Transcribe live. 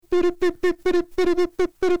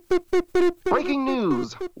Breaking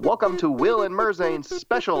news! Welcome to Will and Merzane's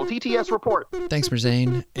special TTS report. Thanks,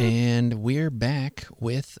 Merzane. And we're back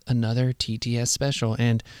with another TTS special.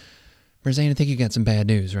 And Merzane, I think you got some bad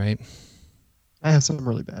news, right? I have some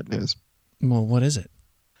really bad news. Well, what is it?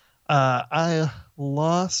 I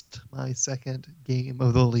lost my second game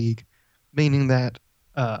of the league, meaning that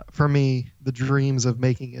for me, the dreams of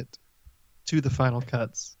making it to the final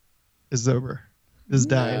cuts is over. Is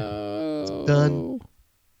dying. No. It's done.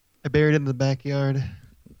 I buried it in the backyard.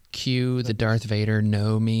 Cue the Darth Vader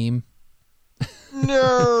no meme.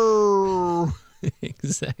 No.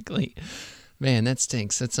 Exactly. Man, that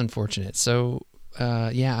stinks. That's unfortunate. So,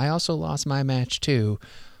 yeah, I also lost my match too,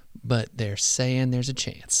 but they're saying there's a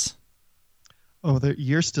chance. Oh,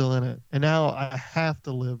 you're still in it. And now I have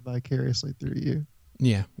to live vicariously through you.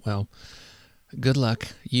 Yeah, well, good luck.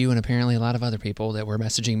 You and apparently a lot of other people that were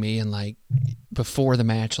messaging me and like before the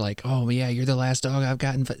match, like, oh, yeah, you're the last dog I've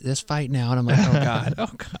gotten this fight now. And I'm like, oh, God, oh,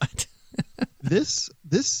 God. This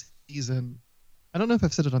season, I don't know if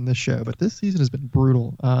I've said it on this show, but this season has been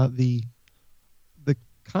brutal. The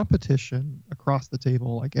competition across the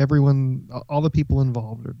table, like everyone, all the people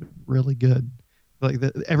involved are really good. Like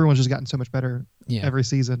everyone's just gotten so much better every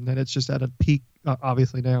season, and it's just at a peak,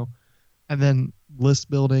 obviously now. And then list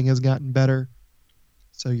building has gotten better,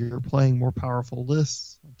 so you're playing more powerful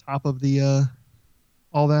lists on top of the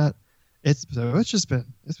all that. It's been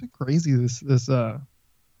crazy this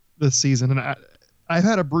season, and I've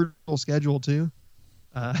had a brutal schedule too.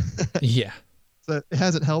 Yeah, so it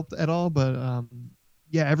hasn't helped at all. But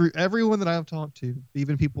yeah, everyone that I've talked to,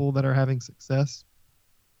 even people that are having success,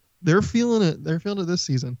 they're feeling it. They're feeling it this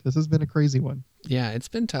season. This has been a crazy one. Yeah, it's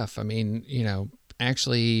been tough. I mean,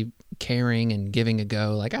 actually caring and giving a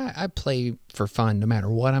go. Like I play for fun no matter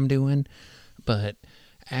what I'm doing, but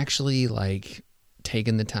actually like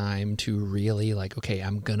taking the time to really like, okay,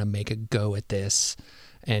 I'm going to make a go at this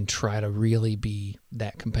and try to really be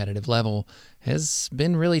that competitive level has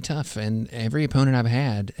been really tough. And every opponent I've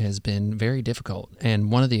had has been very difficult.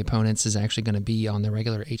 And one of the opponents is actually going to be on the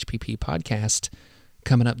regular HPP podcast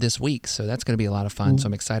coming up this week. So that's going to be a lot of fun. So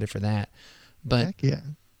I'm excited for that. But heck yeah.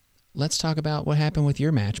 Let's talk about what happened with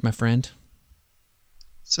your match, my friend.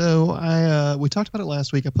 So we talked about it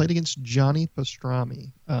last week. I played against Johnny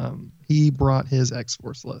Pastrami. He brought his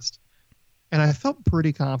X-Force list, and I felt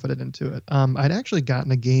pretty confident into it. I'd actually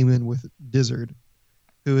gotten a game in with Dizzard,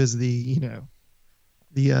 who is the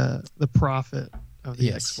prophet of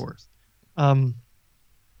the X-Force. And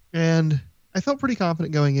I felt pretty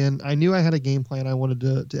confident going in. I knew I had a game plan I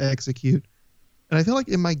wanted to execute. And I feel like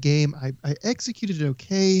in my game, I executed it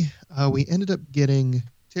okay. We ended up getting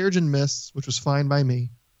Terrigen Mists, which was fine by me,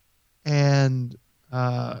 and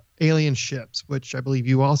alien ships, which I believe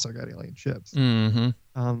you also got alien ships.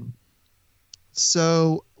 Mm-hmm.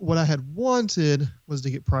 So what I had wanted was to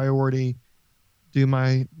get priority, do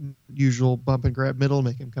my usual bump and grab middle,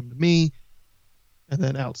 make him come to me, and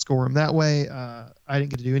then outscore him that way. I didn't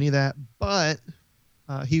get to do any of that, but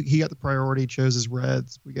he got the priority, chose his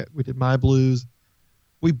reds. We did my blues.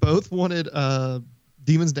 We both wanted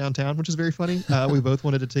Demons Downtown, which is very funny. We both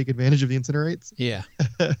wanted to take advantage of the Incinerates. Yeah.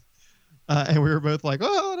 And we were both like,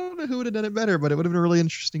 oh, I don't know who would have done it better, but it would have been a really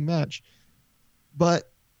interesting match.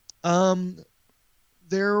 But it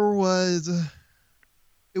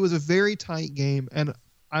was a very tight game, and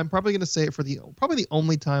I'm probably going to say it for probably the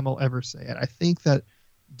only time I'll ever say it. I think that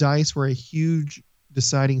dice were a huge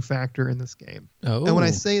deciding factor in this game. Oh. And when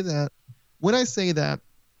I say that,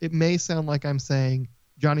 it may sound like I'm saying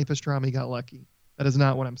Johnny Pastrami got lucky. That is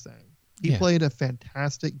not what I'm saying. He played a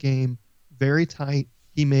fantastic game, very tight.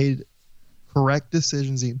 He made correct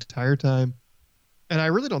decisions the entire time. And I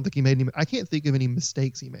really don't think he made any. I can't think of any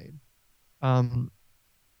mistakes he made.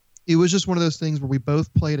 It was just one of those things where we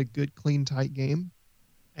both played a good, clean, tight game.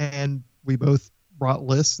 And we both brought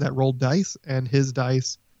lists that rolled dice, and his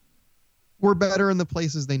dice were better in the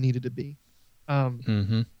places they needed to be.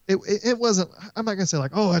 It wasn't, I'm not going to say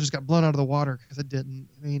like, oh, I just got blown out of the water, because it didn't.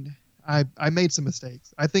 I mean, I made some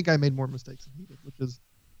mistakes. I think I made more mistakes than he did, which is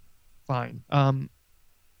fine.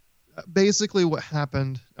 Basically what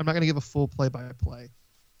happened, I'm not going to give a full play-by-play,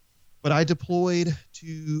 but I deployed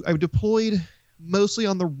mostly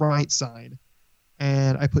on the right side,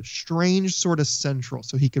 and I put Strange sort of central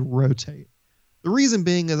so he could rotate. The reason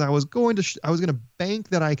being is I was going to bank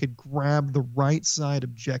that I could grab the right side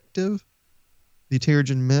objective, the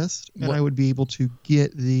Terrigen Mist, and I would be able to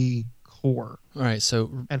get the core. All right,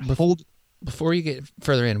 so before you get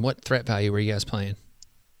further in, what threat value were you guys playing?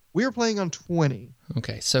 We were playing on 20.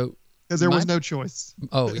 Okay, so Because there was no choice.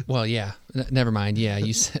 Oh, well, yeah. Never mind. Yeah,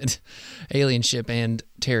 you said Alien Ship and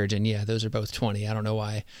Terrigen. Yeah, those are both 20. I don't know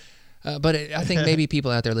why. But I think maybe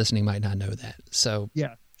people out there listening might not know that. So,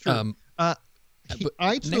 yeah, sure.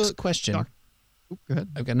 Next question. Go ahead.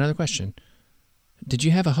 I've got another question. Did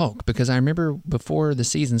you have a Hulk? Because I remember before the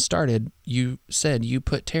season started, you said you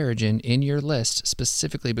put Terrigen in your list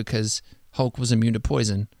specifically because Hulk was immune to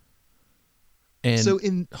poison.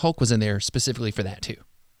 And Hulk was in there specifically for that, too.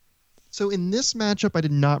 So in this matchup, I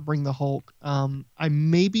did not bring the Hulk. I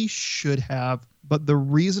maybe should have, but the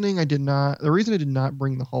reason I did not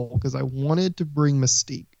bring the Hulk is I wanted to bring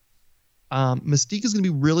Mystique. Mystique is going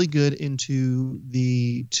to be really good into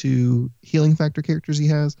the 2 healing factor characters he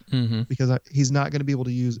has, because he's not going to be able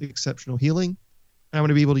to use exceptional healing. And I'm going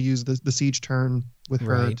to be able to use the siege turn with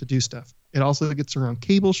her to do stuff. It also gets around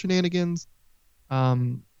Cable shenanigans.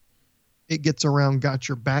 It gets around got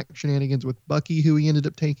your back shenanigans with Bucky, who he ended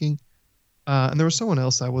up taking. And there was someone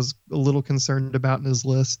else I was a little concerned about in his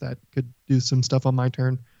list that could do some stuff on my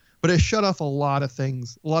turn. But it shut off a lot of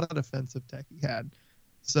things, a lot of defensive tech he had.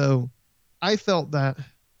 So I felt that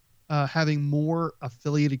having more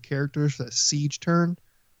affiliated characters for that siege turn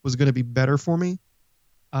was going to be better for me.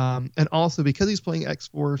 And also because he's playing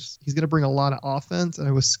X-Force, he's going to bring a lot of offense. And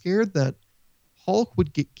I was scared that Hulk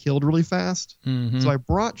would get killed really fast. So I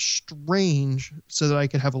brought Strange so that I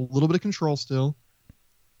could have a little bit of control still.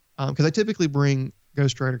 Because I typically bring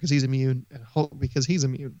Ghost Rider because he's immune and Hulk because he's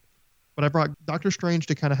immune. But I brought Doctor Strange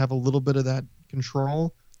to kind of have a little bit of that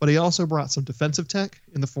control. But he also brought some defensive tech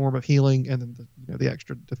in the form of healing and then the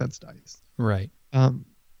extra defense dice. Right.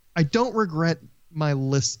 I don't regret my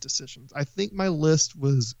list decisions. I think my list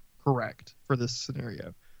was correct for this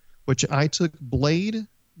scenario, which I took Blade,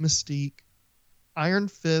 Mystique, Iron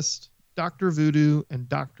Fist, Dr. Voodoo, and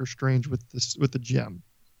Doctor Strange with the gem.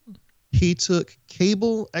 He took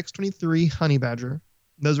Cable, X-23, Honey Badger.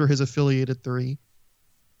 Those were his affiliated 3.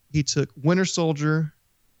 He took Winter Soldier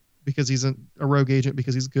because he's a rogue agent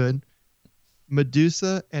because he's good.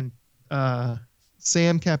 Medusa and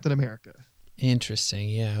Sam Captain America. Interesting.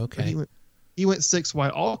 Yeah. Okay. He went 6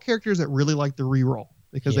 wide. All characters that really like the reroll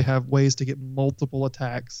because they have ways to get multiple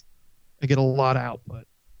attacks and get a lot of output.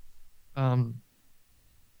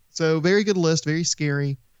 So very good list. Very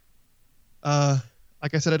scary.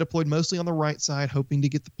 Like I said, I deployed mostly on the right side, hoping to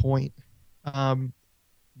get the point.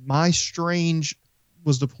 My Strange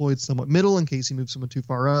was deployed somewhat middle in case he moved someone too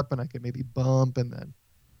far up, and I could maybe bump and then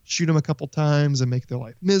shoot him a couple times and make their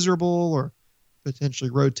life miserable, or potentially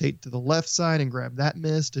rotate to the left side and grab that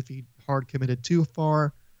mist if he hard committed too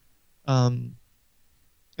far. And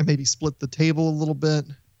maybe split the table a little bit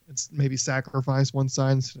and maybe sacrifice one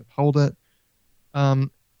side instead of hold it. But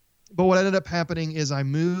what ended up happening is I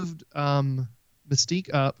moved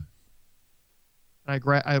Mystique up.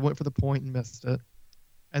 I went for the point and missed it.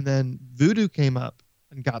 And then Voodoo came up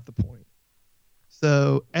and got the point.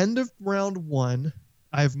 So end of round 1,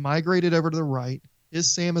 I've migrated over to the right.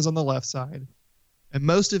 His Sam is on the left side. And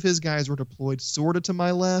most of his guys were deployed sort of to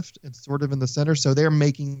my left and sort of in the center. So they're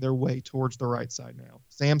making their way towards the right side now.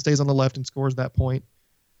 Sam stays on the left and scores that point.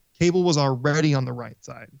 Cable was already on the right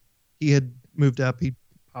side. He had moved up. He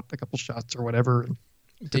popped a couple shots or whatever. And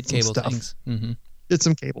did Cable stuff. Things. Mm-hmm. Did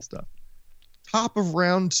some Cable stuff. Top of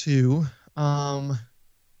round 2.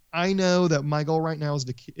 I know that my goal right now is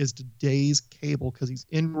to daze Cable because he's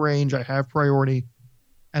in range. I have priority,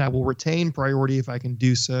 and I will retain priority if I can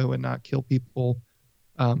do so and not kill people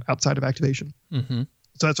outside of activation. Mm-hmm.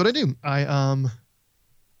 So that's what I do. I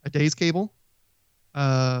daze Cable.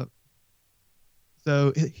 So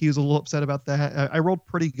he was a little upset about that. I rolled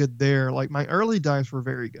pretty good there. Like my early dice were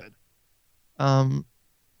very good. I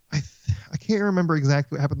can't remember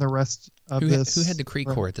exactly what happened the rest of this. Who had the Kree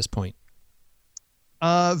core at this point?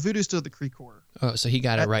 Voodoo still had the Kree core. Oh, so he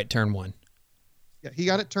got it right turn 1. Yeah, he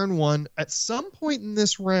got it turn 1. At some point in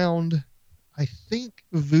this round, I think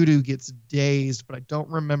Voodoo gets dazed, but I don't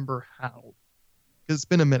remember how. Because it's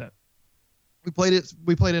been a minute. We played it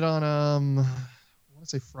on I want to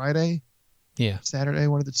say Friday. Yeah. Saturday,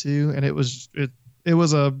 one of the two, and it was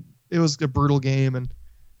a brutal game, and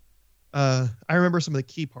I remember some of the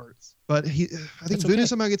key parts. But I think Voodoo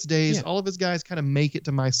somehow gets dazed. Yeah. All of his guys kind of make it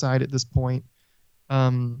to my side at this point.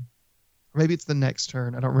 Or maybe it's the next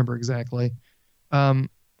turn. I don't remember exactly. Yeah,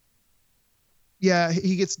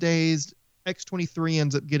 he gets dazed. X-23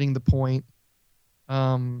 ends up getting the point.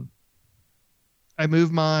 I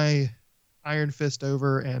move my Iron Fist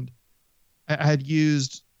over, and I had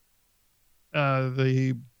used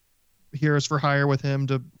the Heroes for Hire with him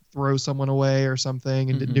to throw someone away or something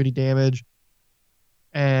and didn't do any damage,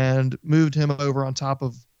 and moved him over on top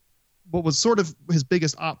of what was sort of his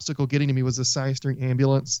biggest obstacle getting to me was the size 3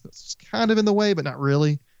 ambulance. That's kind of in the way, but not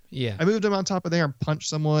really. Yeah. I moved him on top of there and punched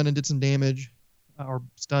someone and did some damage or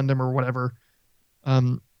stunned him or whatever.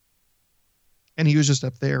 And he was just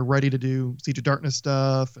up there ready to do Siege of Darkness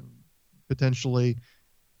stuff and potentially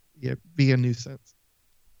be a nuisance.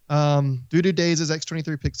 Voodoo Days'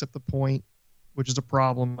 X-23 picks up the point, which is a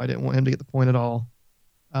problem. I didn't want him to get the point at all.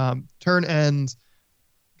 Turn ends.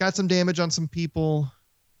 Got some damage on some people.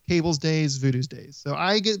 Cable's Days, Voodoo's Days. So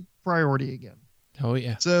I get priority again. Oh,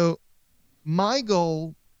 yeah. So my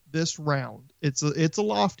goal this round, it's a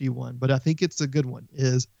lofty one, but I think it's a good one,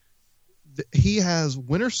 is he has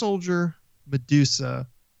Winter Soldier, Medusa,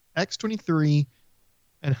 X-23,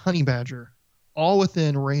 and Honey Badger all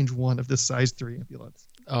within range 1 of this size 3 ambulance.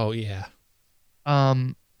 Oh, yeah.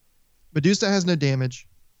 Medusa has no damage.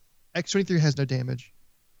 X-23 has no damage.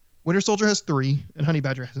 Winter Soldier has 3, and Honey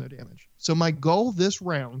Badger has no damage. So my goal this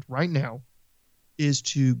round, right now, is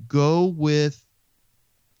to go with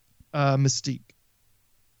Mystique.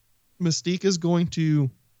 Mystique is going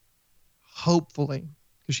to, hopefully,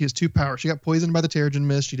 because she has 2 power. She got poisoned by the Terrigen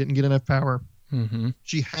Mist. She didn't get enough power. Mm-hmm.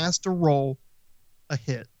 She has to roll a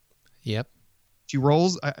hit. Yep. She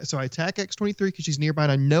rolls. So I attack X-23 because she's nearby,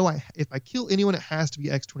 and I know if I kill anyone, it has to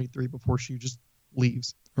be X-23 before she just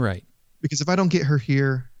leaves. Right. Because if I don't get her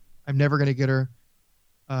here, I'm never going to get her.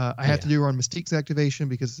 I have to do her on Mystique's activation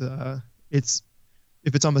because if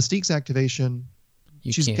it's on Mystique's activation,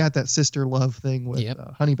 she's got that sister love thing with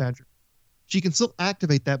Honey Badger. She can still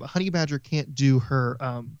activate that, but Honey Badger can't do her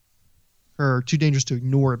Too Dangerous to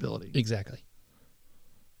Ignore ability. Exactly.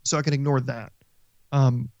 So I can ignore that.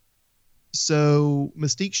 So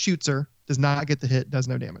Mystique shoots her, does not get the hit, does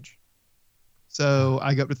no damage. So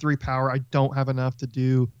I go up to 3 power. I don't have enough to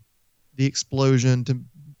do the explosion to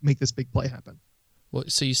make this big play happen. Well,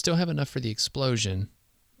 so you still have enough for the explosion,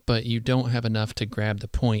 but you don't have enough to grab the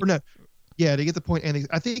point. Or no. Yeah, to get the point. And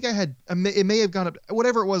I think I had, it may have gone up,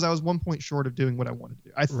 whatever it was, I was 1 point short of doing what I wanted to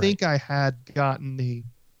do. I think I had gotten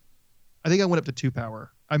I think I went up to 2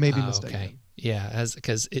 power. I may be mistaken. Okay. Yeah,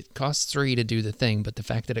 because it costs 3 to do the thing, but the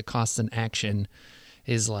fact that it costs an action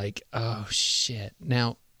is like, oh, shit.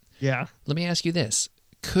 Now, yeah. Let me ask you this.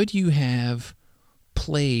 Could you have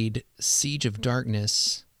played Siege of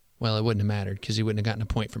Darkness? Well, it wouldn't have mattered because you wouldn't have gotten a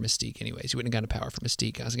point for Mystique anyways. You wouldn't have gotten a power for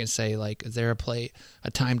Mystique. I was going to say, like, is there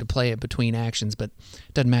a time to play it between actions? But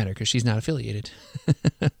it doesn't matter because she's not affiliated.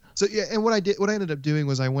 So, yeah, and what I ended up doing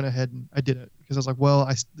was I went ahead and I did it because I was like, well,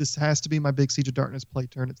 this has to be my big Siege of Darkness play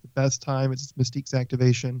turn. It's the best time. It's Mystique's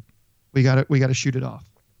activation. We got to shoot it off.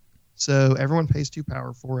 So everyone pays 2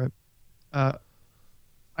 power for it.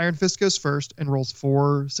 Iron Fist goes first and rolls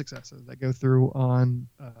 4 successes that go through on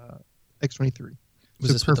X-23. Was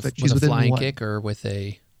so this perfect. with a flying kick or with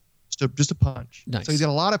a... Just a punch. Nice. So he's got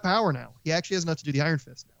a lot of power now. He actually has enough to do the Iron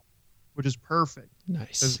Fist now, which is perfect.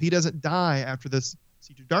 Nice. So if he doesn't die after this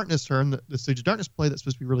Siege of Darkness turn, the Siege of Darkness play that's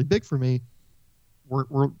supposed to be really big for me,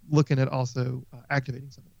 we're looking at also activating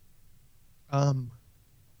something.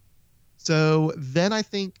 So then I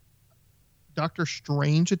think Doctor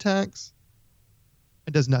Strange attacks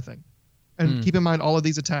and does nothing. And keep in mind, all of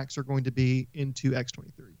these attacks are going to be into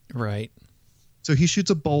X-23. Right. So he shoots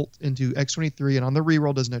a bolt into X-23 and on the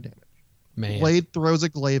reroll does no damage. Man. Blade throws a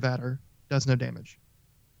glaive at her, does no damage.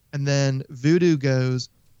 And then Voodoo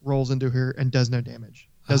rolls into her and does no damage.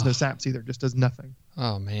 Does no saps either, just does nothing.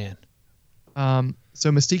 Oh, man. So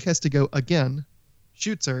Mystique has to go again,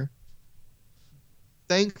 shoots her.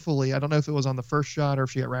 Thankfully, I don't know if it was on the first shot or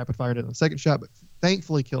if she got rapid fired in the second shot, but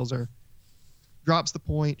thankfully kills her. Drops the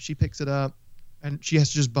point, she picks it up, and she has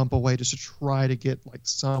to just bump away just to try to get like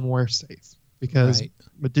somewhere safe because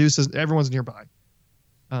Medusa, everyone's nearby.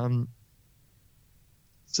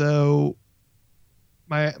 So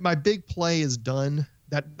my big play is done.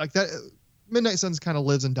 That Midnight Suns kind of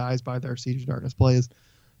lives and dies by their Siege of Darkness plays.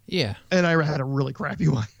 Yeah. And I had a really crappy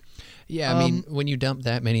one. Yeah, I mean, when you dump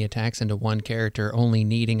that many attacks into one character, only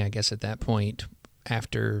needing, I guess, at that point,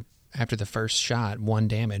 after the first shot, 1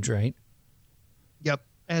 damage, right? Yep.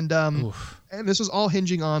 And this was all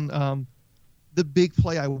hinging on the big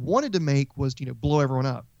play I wanted to make was, blow everyone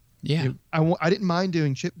up. Yeah. I didn't mind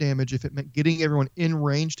doing chip damage if it meant getting everyone in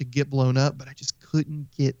range to get blown up, but I just couldn't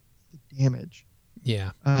get the damage.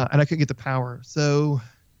 Yeah. And I couldn't get the power. So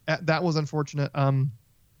that was unfortunate.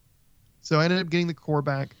 So I ended up getting the core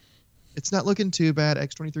back. It's not looking too bad.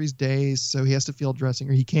 X-23's dazed, so he has to field dressing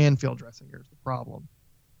her. He can field dressing her is the problem.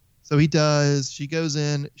 So he does. She goes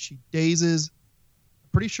in. She dazes. I'm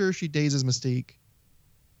pretty sure she dazes Mystique.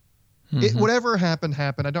 Mm-hmm. Whatever happened.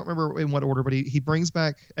 I don't remember in what order, but he brings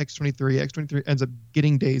back X-23. X-23 ends up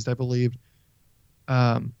getting dazed, I believe.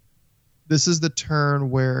 this is the turn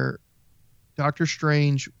where Doctor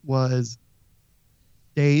Strange was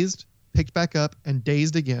dazed, picked back up, and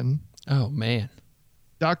dazed again. Oh, man.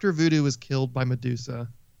 Dr. Voodoo was killed by Medusa,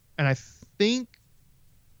 and I think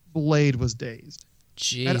Blade was dazed.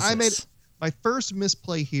 Jesus. And I made my first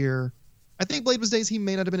misplay here. I think Blade was dazed. He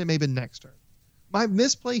may not have been. It may have been next turn. My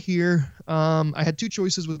misplay here, I had two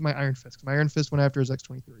choices with my Iron Fist. My Iron Fist went after his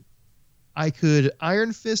X-23. I could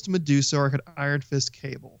Iron Fist Medusa or I could Iron Fist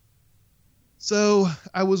Cable. So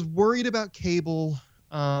I was worried about Cable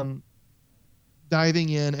diving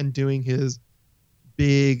in and doing his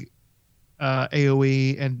big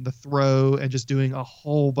AoE and the throw and just doing a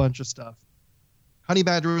whole bunch of stuff. Honey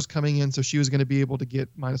Badger was coming in, so she was going to be able to get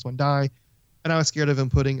 -1 die. And I was scared of him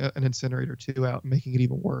putting an Incinerator 2 out and making it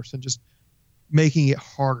even worse and just making it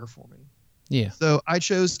harder for me. Yeah. So I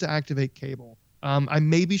chose to activate Cable. I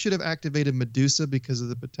maybe should have activated Medusa because of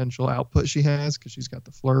the potential output she has, because she's got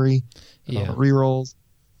the flurry and all the rerolls.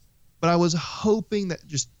 But I was hoping that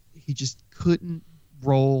he just couldn't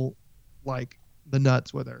roll like the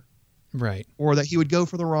nuts with her. Right. Or that he would go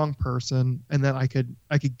for the wrong person, and then I could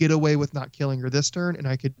get away with not killing her this turn, and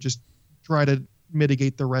I could just try to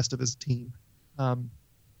mitigate the rest of his team.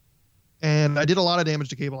 And I did a lot of damage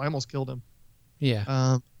to Cable. I almost killed him.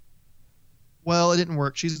 Yeah. Well, it didn't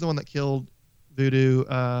work. She's the one that killed Voodoo.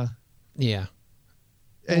 Yeah.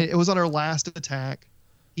 And it was on her last attack.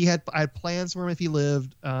 I had plans for him if he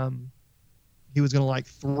lived. He was going to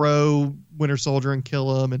throw Winter Soldier and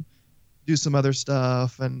kill him and do some other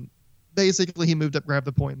stuff. And basically he moved up, grabbed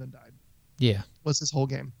the point, and then died. Yeah. Was his whole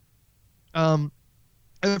game. And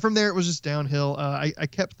then from there it was just downhill. I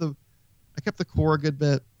kept the core a good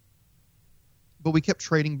bit, but we kept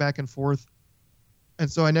trading back and forth. And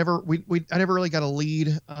so I never really got a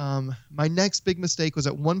lead. My next big mistake was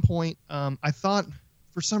at one point,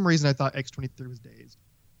 for some reason I thought X-23 was dazed.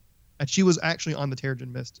 And she was actually on the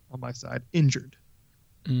Terrigen Mist on my side, injured.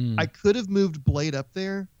 I could have moved Blade up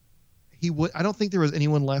there. I don't think there was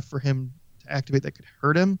anyone left for him to activate that could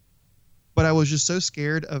hurt him. But I was just so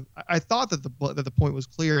scared I thought that the point was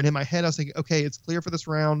clear. And in my head I was thinking, okay, it's clear for this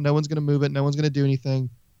round. No one's going to move it. No one's going to do anything.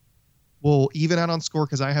 We'll even out on score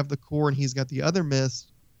because I have the core and he's got the other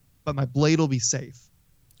mist, but my Blade will be safe.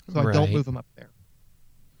 So I don't move him up there.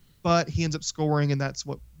 But he ends up scoring, and that's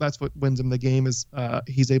what wins him the game is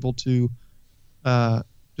he's able to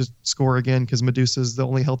just score again because Medusa's the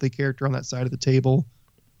only healthy character on that side of the table.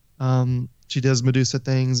 She does Medusa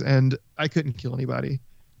things, and I couldn't kill anybody.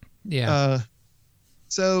 Yeah.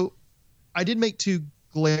 So I did make two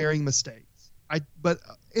glaring mistakes. But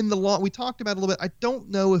in the long, we talked about it a little bit. I don't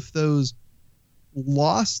know if those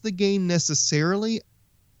lost the game necessarily.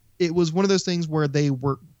 It was one of those things where they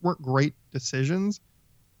weren't great decisions,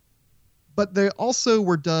 but they also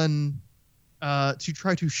were done to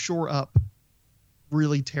try to shore up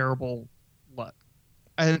really terrible luck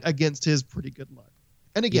and against his pretty good luck.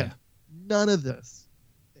 And again, none of this,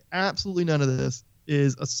 absolutely none of this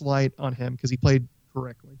is a slight on him because he played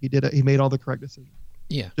correctly. He made all the correct decisions.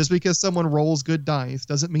 Yeah. Just because someone rolls good dice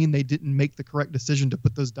doesn't mean they didn't make the correct decision to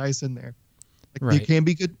put those dice in there. There can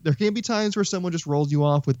be times where someone just rolls you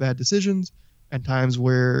off with bad decisions, and times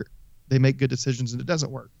where they make good decisions and it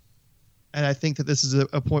doesn't work. And I think that this is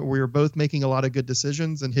a point where we were both making a lot of good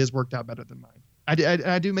decisions, and his worked out better than mine.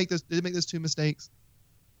 I did make those two mistakes,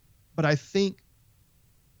 but I think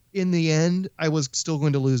in the end I was still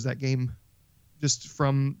going to lose that game, just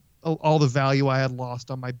from all the value I had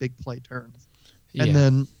lost on my big play turns. Yeah. And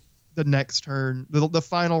then the next turn, the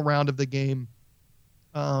final round of the game,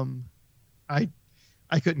 I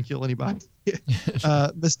couldn't kill anybody.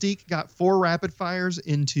 Mystique got 4 rapid fires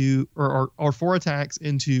into, or 4 attacks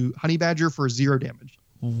into Honey Badger for 0 damage.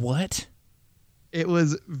 What? It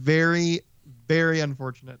was very, very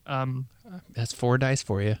unfortunate. That's 4 dice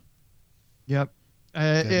for you. Yep.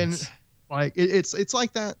 And it's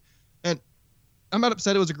like that. And I'm not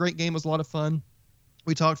upset. It was a great game. It was a lot of fun.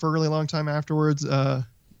 We talked for a really long time afterwards.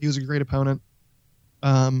 He was a great opponent.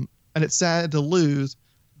 And it's sad to lose,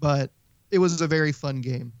 but it was a very fun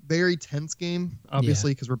game. Very tense game,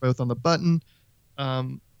 obviously, because we're both on the button.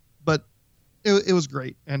 But it was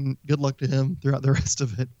great, and good luck to him throughout the rest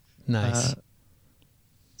of it. Nice.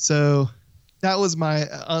 So that was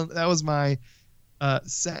my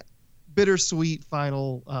bittersweet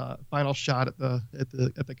final shot at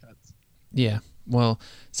the cuts. Yeah. Well,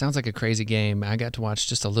 sounds like a crazy game. I got to watch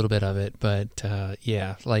just a little bit of it, but I'm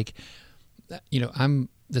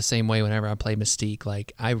the same way whenever I play Mystique.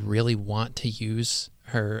 Like, I really want to use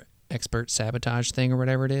her expert sabotage thing or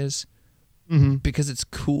whatever it is, because it's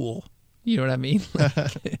cool. You know what I mean?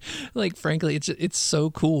 Like frankly, it's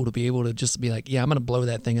so cool to be able to just be like, yeah, I'm going to blow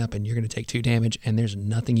that thing up and you're going to take 2 damage and there's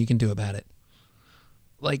nothing you can do about it.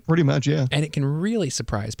 Like pretty much, yeah. And it can really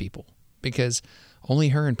surprise people because only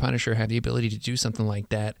her and Punisher have the ability to do something like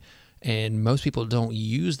that. And most people don't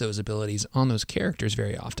use those abilities on those characters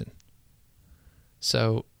very often.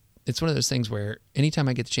 So it's one of those things where anytime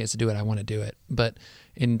I get the chance to do it, I want to do it. But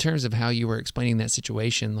in terms of how you were explaining that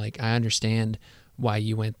situation, like I understand why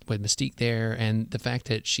you went with Mystique there. And the fact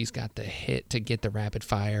that she's got the hit to get the rapid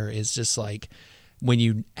fire is just like when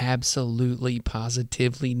you absolutely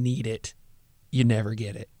positively need it, you never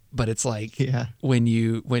get it. But it's like when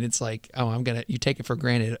it's like, oh, you take it for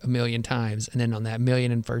granted a million times. And then on that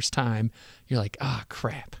 1,000,001st time, you're like,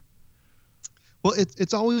 crap. Well,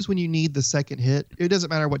 it's always when you need the second hit. It doesn't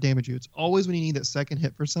matter what damage you. It's always when you need that second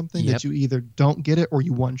hit for something that you either don't get it or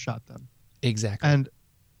you one-shot them. Exactly. And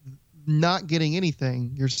not getting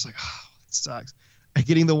anything, you're just like, oh, it sucks. And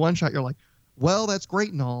getting the one-shot, you're like, well, that's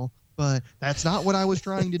great and all, but that's not what I was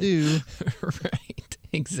trying to do. Right.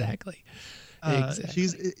 Exactly.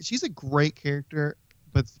 Exactly. She's a great character,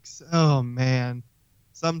 but oh man,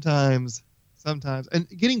 sometimes and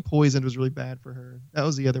getting poisoned was really bad for her. That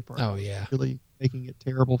was the other part. Oh yeah, really making it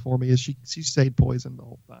terrible for me is she stayed poisoned the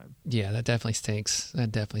whole time. Yeah, that definitely stinks.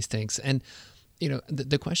 And you know,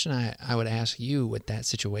 the question I would ask you with that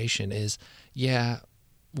situation is,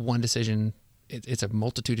 one decision. It's a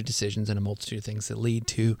multitude of decisions and a multitude of things that lead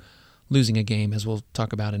to losing a game, as we'll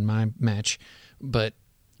talk about in my match. But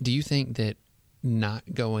do you think that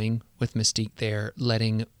not going with Mystique there,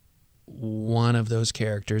 letting one of those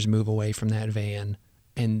characters move away from that van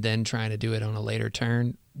and then trying to do it on a later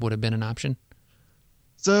turn would have been an option?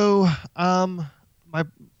 So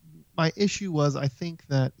my issue was, I think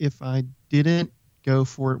that if I didn't go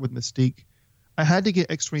for it with Mystique, I had to get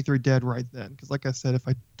X-23 dead right then. Because like I said, if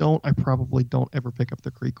I don't, I probably don't ever pick up the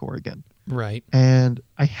Kree Core again. Right. And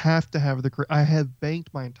I have to have I have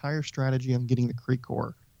banked my entire strategy on getting the Kree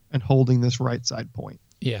Core and holding this right side point.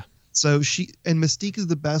 Yeah. So Mystique is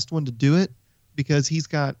the best one to do it because he's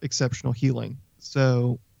got exceptional healing.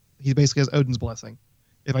 So he basically has Odin's Blessing.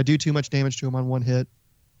 If I do too much damage to him on one hit,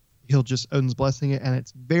 he'll just Odin's Blessing it, and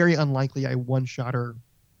it's very unlikely I one-shot her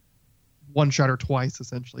twice,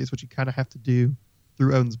 essentially, is what you kind of have to do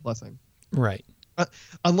through Odin's Blessing. Right.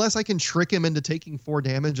 Unless I can trick him into taking 4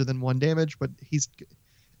 damage and then 1 damage, but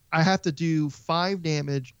I have to do 5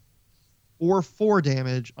 damage or 4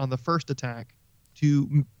 damage on the first attack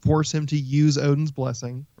to force him to use Odin's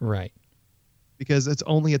Blessing. Right. Because it's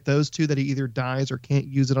only at those 2 that he either dies or can't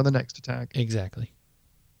use it on the next attack. Exactly.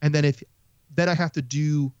 And then then I have to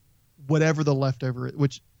do whatever the leftover,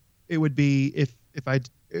 which it would be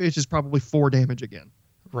it's just probably 4 damage again.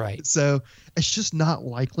 Right. So it's just not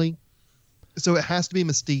likely. So it has to be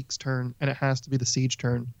Mystique's turn and it has to be the Siege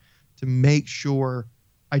turn to make sure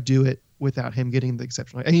I do it without him getting the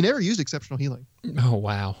exceptional. And he never used exceptional healing. Oh,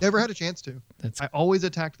 wow. Never had a chance to. I always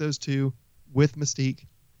attacked those 2 with Mystique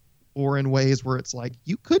or in ways where it's like,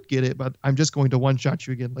 you could get it, but I'm just going to one-shot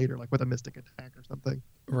you again later, like with a Mystic attack or something.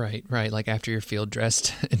 Right. Like after you're field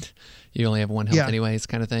dressed and you only have 1 health anyways,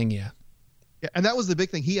 kind of thing. Yeah. Yeah, and that was the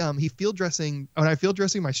big thing. He field dressing, when I field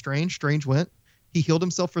dressing my Strange went, he healed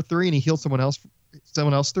himself for 3 and he healed someone else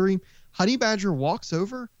 3. Honey Badger walks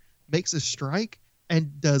over, makes a strike,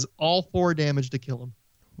 and does all 4 damage to kill him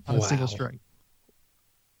on a single strike.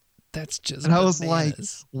 That's just and I was like,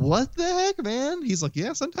 what the heck, man? He's like,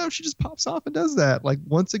 yeah, sometimes she just pops off and does that. Like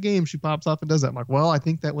once a game, she pops off and does that. I'm like, well, I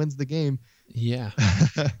think that wins the game. Yeah.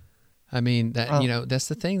 I mean, that that's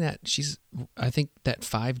the thing that I think that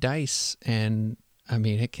 5 dice, and I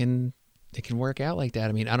mean, it can work out like that.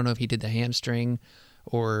 I mean, I don't know if he did the hamstring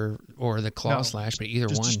or the claw slash, but either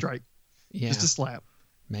just one. Just a strike. Yeah. Just a slap.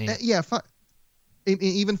 Man. Yeah.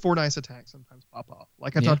 Even 4 dice attacks sometimes pop off.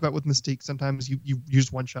 Like I talked about with Mystique, sometimes you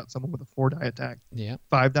just one-shot someone with a 4 die attack. Yeah.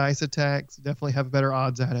 5 dice attacks definitely have better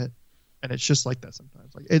odds at it. And it's just like that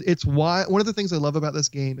sometimes. Like it's why one of the things I love about this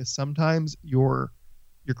game is sometimes your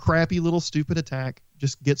crappy little stupid attack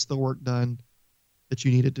just gets the work done that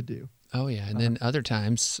you needed to do. Oh yeah, and then other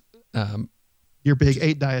times, your big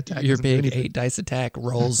 8 die attack. Your big 8 dice attack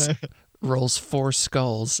rolls 4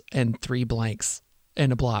 skulls and 3 blanks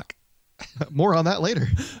and a block. More on that later.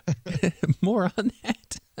 More on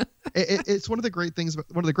that. It's one of the great things.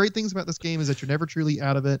 One of the great things about this game is that you're never truly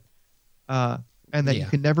out of it, and that you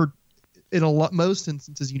can never, most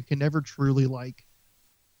instances, you can never truly like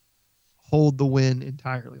hold the win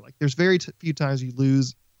entirely. Like there's very few times you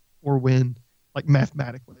lose or win like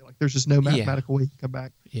mathematically. Like there's just no mathematical way you can come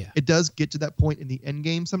back. Yeah. It does get to that point in the end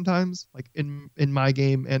game sometimes. Like in my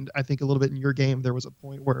game, and I think a little bit in your game, there was a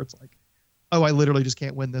point where it's like oh, I literally just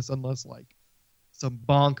can't win this unless like some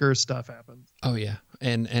bonker stuff happens. Oh yeah.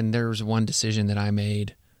 And there was one decision that I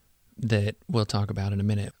made that we'll talk about in a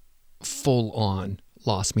minute. Full on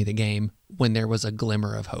lost me the game when there was a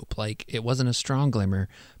glimmer of hope. Like, it wasn't a strong glimmer,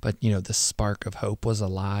 but the spark of hope was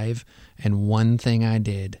alive. And one thing I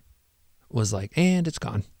did was like, and it's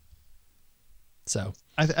gone. So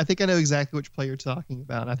I think I know exactly which play you're talking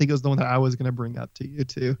about. I think it was the one that I was going to bring up to you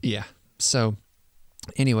too. Yeah. So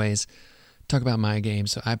anyways, talk about my game.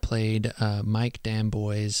 So I played Mike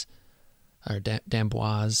Damboise, or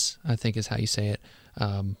Damboise, I think is how you say it.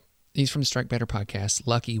 He's from the Strike Better podcast.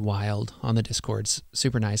 Lucky Wild on the Discords,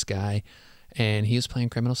 super nice guy, and he was playing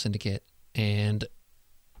Criminal Syndicate. And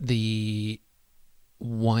the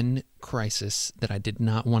one crisis that I did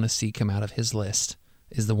not want to see come out of his list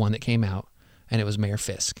is the one that came out, and it was Mayor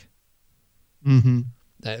Fisk. Mm-hmm.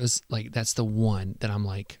 That's the one that I'm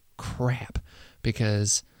like, crap,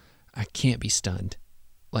 because I can't be stunned.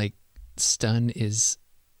 Like, stun is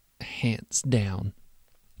hands down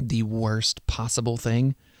the worst possible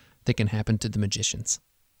thing that can happen to the magicians.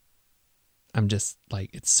 I'm just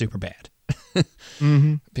like, it's super bad.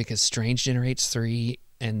 Mm-hmm. Because Strange generates 3,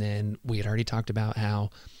 and then we had already talked about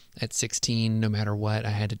how at 16, no matter what,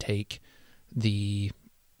 I had to take the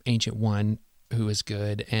Ancient One, who is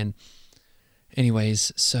good. And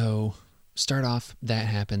anyways, so start off, that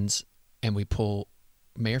happens, and we pull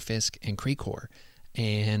Mayor Fisk and Krekor.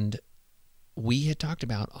 And we had talked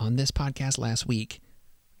about on this podcast last week,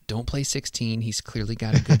 don't play 16. He's clearly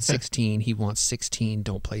got a good 16. He wants 16.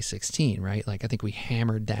 Don't play 16, right? Like, I think we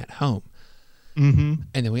hammered that home. Mm-hmm.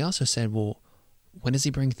 And then we also said, well, when does he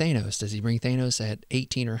bring Thanos? Does he bring Thanos at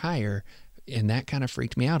 18 or higher? And that kind of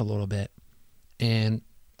freaked me out a little bit. And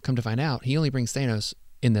come to find out, he only brings Thanos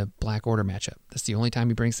in the Black Order matchup. That's the only time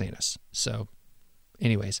he brings Thanos. So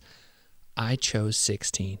anyways, I chose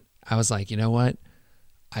 16. I was like, you know what?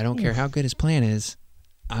 I don't care how good his plan is.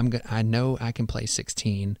 I know I can play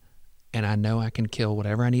 16, and I know I can kill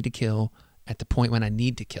whatever I need to kill at the point when I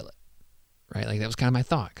need to kill it, right? Like, that was kind of my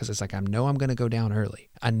thought, because it's like, I know I'm going to go down early.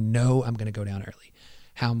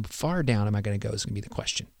 How far down am I going to go is going to be the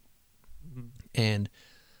question. Mm-hmm. And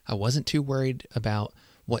I wasn't too worried about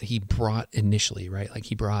what he brought initially, right? Like,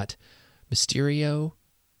 he brought Mysterio,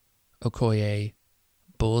 Okoye,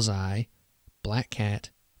 Bullseye, Black Cat,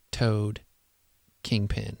 Toad,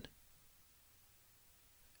 Kingpin.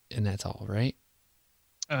 And that's all, right?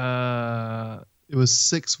 It was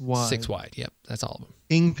 6 wide. 6 wide, yep. That's all of them.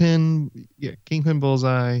 Kingpin,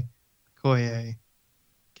 Bullseye, Okoye,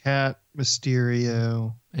 Cat,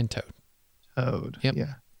 Mysterio, and Toad. Yep.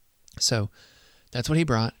 Yeah. So that's what he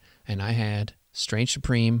brought, and I had Strange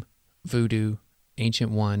Supreme, Voodoo,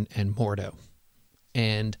 Ancient One, and Mordo.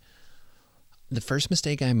 And the first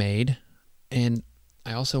mistake I made, and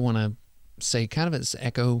I also want to say, kind of as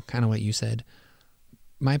echo kind of what you said,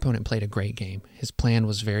 my opponent played a great game. His plan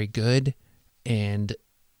was very good, and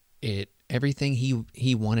everything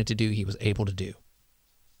he wanted to do, he was able to do.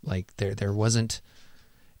 Like, there wasn't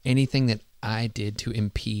anything that I did to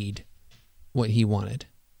impede what he wanted,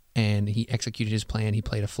 and he executed his plan. He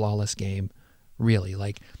played a flawless game, really.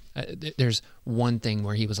 Like, there's one thing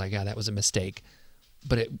where he was like, "Yeah, that was a mistake,"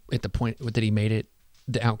 but at the point that he made it,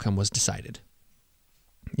 the outcome was decided.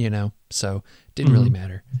 So it didn't really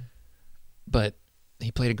matter. But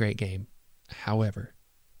he played a great game. However,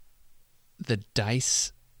 the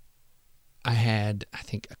dice, I had, I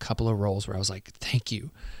think, a couple of rolls where I was like, thank you.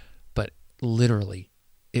 But literally,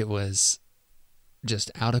 it was just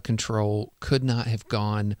out of control. Could not have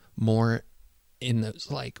gone more in those,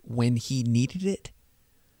 like, when he needed it,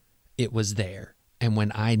 it was there. And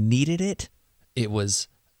when I needed it, it was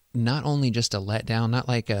not only just a letdown, not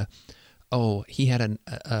like he had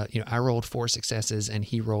I rolled 4 successes and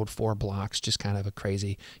he rolled 4 blocks, just kind of a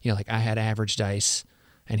crazy, like I had average dice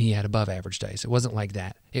and he had above average dice. It wasn't like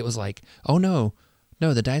that. It was like, oh no,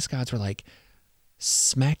 the dice gods were like,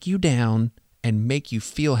 smack you down and make you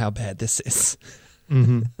feel how bad this is.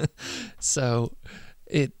 Mm-hmm. So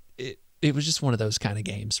it was just one of those kind of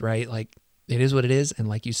games, right? Like, it is what it is. And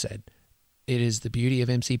like you said, it is the beauty of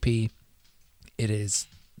MCP. It is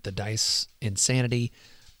the dice insanity.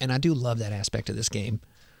 And I do love that aspect of this game.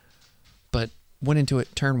 But went into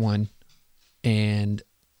it turn 1, and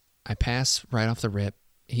I pass right off the rip.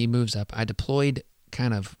 He moves up. I deployed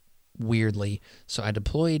kind of weirdly. So I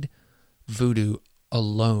deployed Voodoo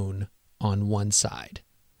alone on one side.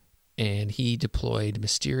 And he deployed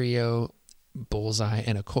Mysterio, Bullseye,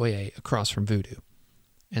 and Okoye across from Voodoo.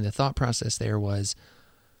 And the thought process there was,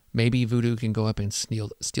 maybe Voodoo can go up and steal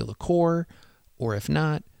the core, or if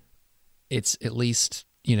not, it's at least,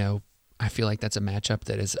 I feel like that's a matchup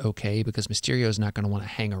that is okay because Mysterio is not going to want to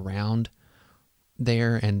hang around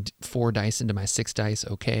there, and 4 dice into my 6 dice,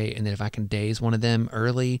 okay. And then if I can daze one of them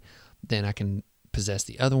early, then I can possess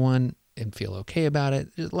the other one and feel okay about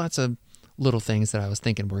it. There's lots of little things that I was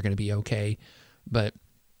thinking were going to be okay, but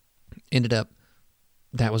ended up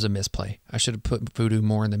that was a misplay. I should have put Voodoo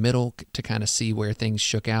more in the middle to kind of see where things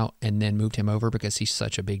shook out and then moved him over because he's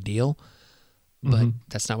such a big deal. But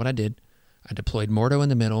that's not what I did. I deployed Mordo in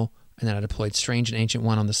the middle, and then I deployed Strange and Ancient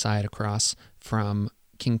One on the side across from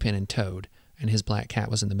Kingpin and Toad, and his Black Cat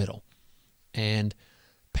was in the middle. And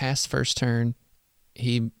past first turn,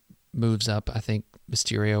 he moves up, I think,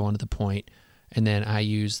 Mysterio onto the point, and then I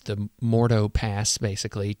use the Mordo pass,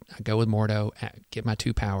 basically. I go with Mordo, get my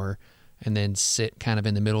 2 power, and then sit kind of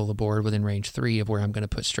in the middle of the board within range 3 of where I'm going to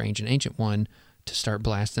put Strange and Ancient One to start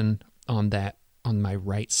blasting on my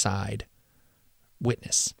right side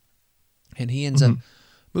Witness. And he ends up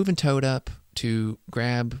moving Toad up to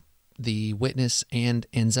grab the Witness and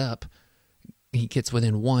ends up, he gets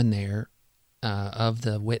within 1 there of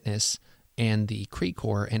the Witness and the Kree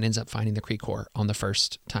Core and ends up finding the Kree Core on the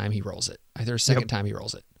first time he rolls it. Either second time he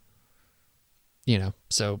rolls it. You know,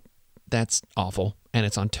 so that's awful. And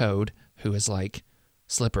it's on Toad, who is like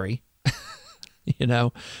slippery, you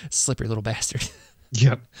know, slippery little bastard.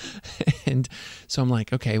 Yep. And so I'm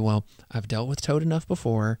like, okay, well, I've dealt with Toad enough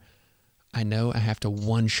before. I know I have to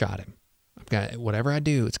one-shot him. I've got, whatever I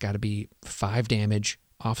do, it's got to be 5 damage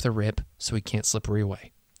off the rip so he can't slippery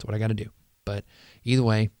away. That's what I got to do. But either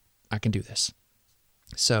way, I can do this.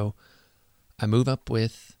 So I move up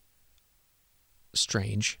with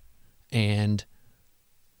Strange, and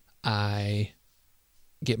I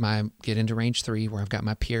get into range 3 where I've got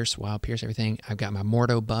my Pierce, Wild Pierce, everything. I've got my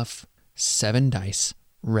Mordo buff, 7 dice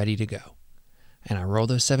ready to go. And I roll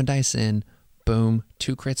those 7 dice in, boom,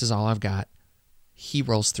 2 crits is all I've got. He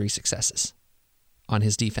rolls 3 successes on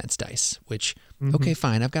his defense dice, which, okay,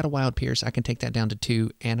 fine. I've got a Wild Pierce. I can take that down to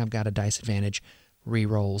 2, and I've got a dice advantage.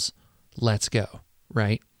 Rerolls. Let's go,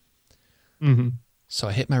 right? So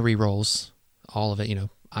I hit my rerolls, all of it, you know,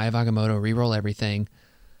 Eye of Agamotto, reroll everything.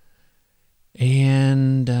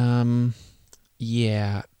 And,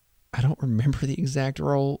 yeah, I don't remember the exact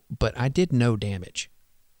roll, but I did no damage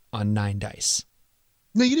on 9 dice.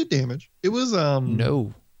 No, you did damage. It was,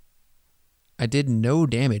 No. I did no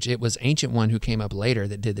damage. It was Ancient One who came up later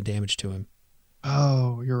that did the damage to him.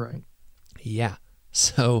 Oh, you're right. Yeah.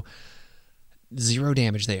 So 0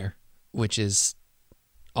 damage there, which is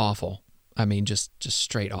awful. I mean, just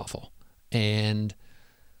straight awful. And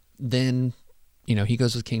then, you know, he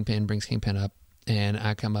goes with Kingpin, brings Kingpin up, and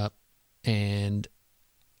I come up and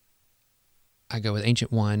I go with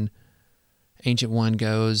Ancient One. Ancient One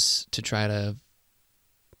goes to try to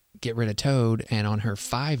get rid of Toad, and on her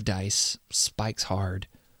 5 dice, spikes hard,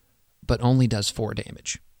 but only does 4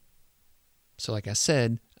 damage. So like I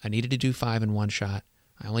said, I needed to do 5 in one shot.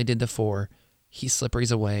 I only did the 4. He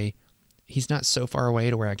slipperies away. He's not so far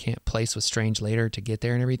away to where I can't place with Strange later to get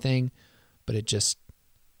there and everything, but it just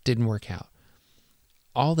didn't work out.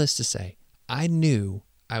 All this to say, I knew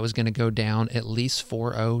I was going to go down at least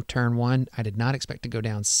 4-0 turn 1. I did not expect to go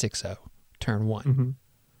down 6-0 turn 1.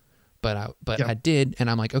 But I did, and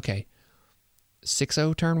I'm like, okay,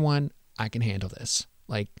 6-0 turn 1, I can handle this.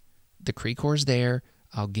 Like, the Kree Core's there,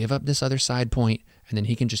 I'll give up this other side point, and then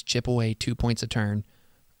he can just chip away 2 points a turn,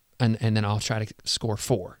 and then I'll try to score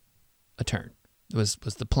 4 a turn. Was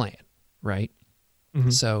the plan, right?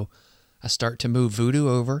 So I start to move Voodoo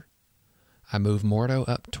over. I move Mordo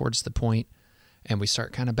up towards the point, and we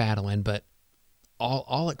start kind of battling, but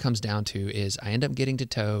all it comes down to is I end up getting to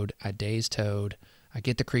Toad, I daze Toad, I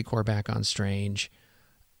get the Kree Core back on Strange,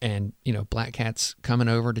 and, you know, Black Cat's coming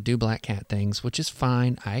over to do Black Cat things, which is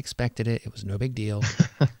fine. I expected it. It was no big deal.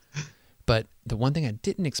 But the one thing I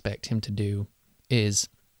didn't expect him to do is,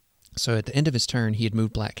 so at the end of his turn, he had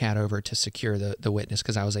moved Black Cat over to secure the Witness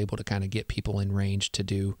because I was able to kind of get people in range to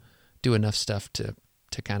do enough stuff to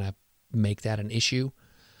kind of make that an issue.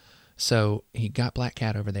 So he got Black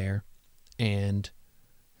Cat over there and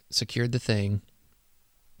secured the thing.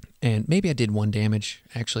 And maybe I did 1 damage,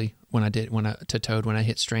 actually, to Toad when I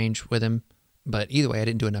hit Strange with him. But either way, I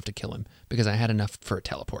didn't do enough to kill him because I had enough for a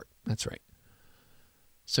teleport. That's right.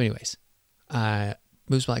 So anyways, I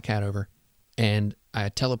moved Black Cat over, and I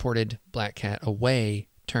teleported Black Cat away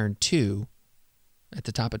turn 2. At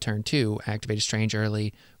the top of turn 2, activated Strange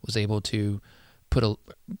early, was able to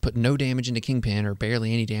put no damage into Kingpin or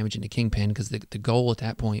barely any damage into Kingpin because the goal at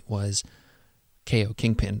that point was KO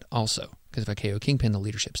Kingpin also. Because if I KO Kingpin, the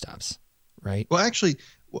leadership stops, right? Well, actually,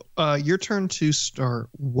 your turn 2 start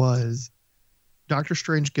was Doctor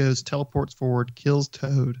Strange goes, teleports forward, kills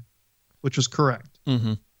Toad, which was correct.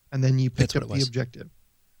 Mm-hmm. And then you picked up the objective.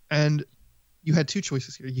 And you had two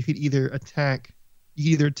choices here. You could either attack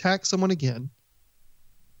someone again,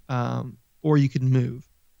 or you could move.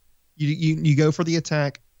 You go for the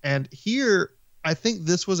attack. And here, I think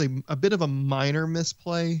this was a bit of a minor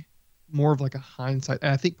misplay, more of like a hindsight.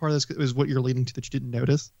 And I think part of this is what you're leading to that you didn't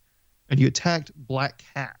notice. And you attacked Black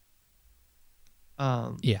Cat.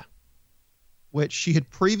 Yeah. Which she had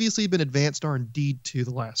previously been advanced R&D to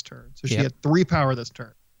the last turn. So she had 3 power this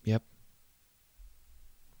turn. Yep.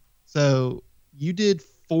 So you did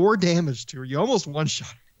 4 damage to her. You almost one-shot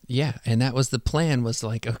her. Yeah, and that was the plan, was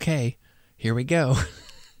like, okay, here we go.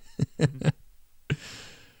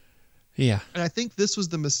 Yeah. And I think this was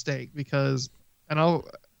the mistake because, and I'll,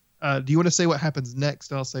 do you want to say what happens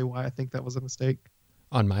next? And I'll say why I think that was a mistake.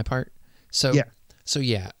 On my part? So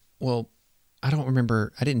yeah. Well, I don't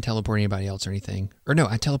remember. I didn't teleport anybody else or anything. Or no,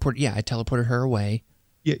 I teleported her away.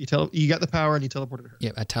 Yeah, you got the power and you teleported her.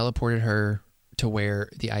 Yeah, I teleported her to where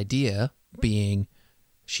the idea being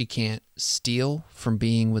she can't steal from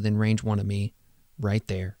being within range 1 of me right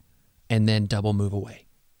there and then double move away.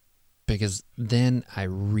 Because then I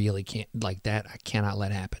really can't, like that, I cannot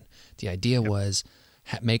let happen. The idea was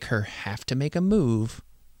make her have to make a move,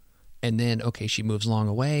 and then, okay, she moves long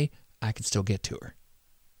away, I can still get to her.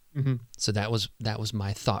 Mm-hmm. So that was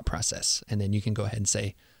my thought process. And then you can go ahead and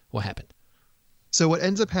say what happened. So what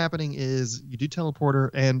ends up happening is you do teleporter,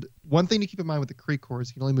 and one thing to keep in mind with the Kree core is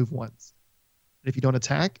you can only move once. And if you don't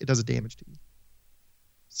attack, it does a damage to you.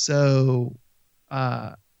 So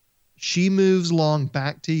she moves long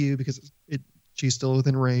back to you because she's still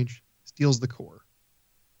within range, steals the core.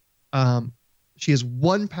 She has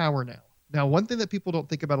 1 power now. Now, one thing that people don't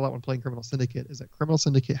think about a lot when playing Criminal Syndicate is that Criminal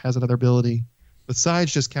Syndicate has another ability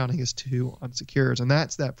besides just counting as 2 on secures, and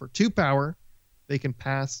that's that for 2 power, they can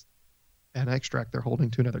pass an extract they're holding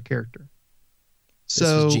to another character. This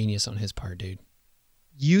was genius on his part, dude.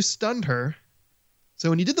 You stunned her. So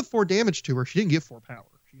when you did the 4 damage to her, she didn't get 4 power.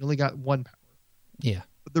 She only got 1 power. Yeah.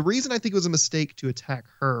 But the reason I think it was a mistake to attack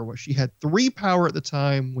her was she had 3 power at the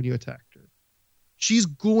time when you attacked her. She's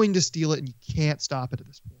going to steal it, and you can't stop it at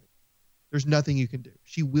this point. There's nothing you can do.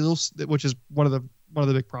 She will, which is one of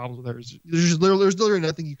the big problems with her. There's literally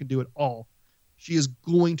nothing you can do at all. She is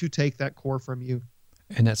going to take that core from you.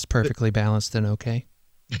 And that's perfectly balanced and okay.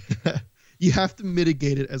 You have to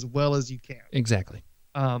mitigate it as well as you can. Exactly.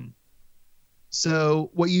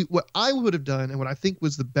 So what I would have done, and what I think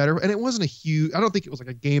was the better, and it wasn't a huge, I don't think it was like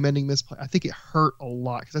a game-ending misplay. I think it hurt a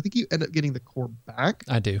lot because I think you end up getting the core back.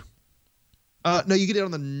 I do. No, you get it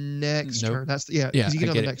on the next turn. That's you get it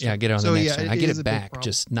on the next turn. Yeah, I get it on the next turn. I get it back,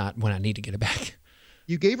 just not when I need to get it back.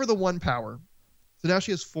 You gave her the 1 power, so now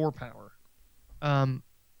she has 4 power.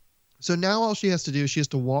 So now all she has to do is she has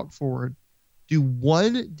to walk forward, do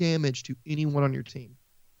 1 damage to anyone on your team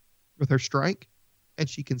with her strike, and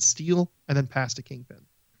she can steal and then pass to Kingpin,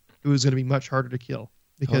 who is going to be much harder to kill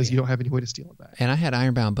because you don't have any way to steal it back. And I had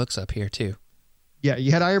Ironbound books up here too. Yeah,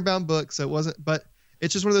 you had Ironbound books, so it wasn't, but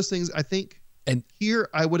it's just one of those things. I think here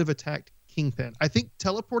I would have attacked Kingpin. I think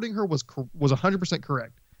teleporting her was 100%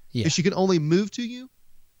 correct. Yeah. If she can only move to you,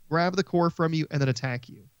 grab the core from you, and then attack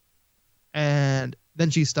you. And then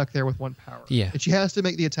she's stuck there with 1 power. Yeah. And she has to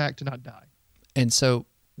make the attack to not die. And so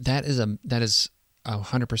that is a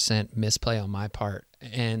 100% misplay on my part.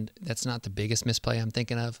 And that's not the biggest misplay I'm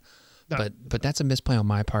thinking of. No. But that's a misplay on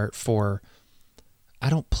my part I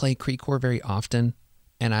don't play Kree core very often,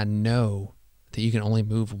 and I know that you can only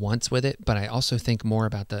move once with it, but I also think more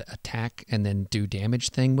about the attack and then do damage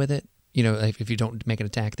thing with it. You know, if you don't make an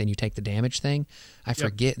attack, then you take the damage thing. I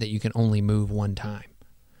forget that you can only move 1 time.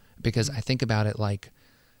 Because I think about it like,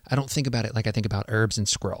 I don't think about it like I think about herbs and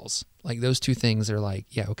scrolls. Like those 2 things are like,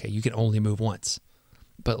 yeah, okay, you can only move once.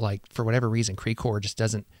 But like for whatever reason, Kree core just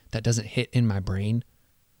doesn't hit in my brain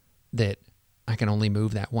that I can only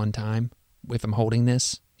move that 1 time if I'm holding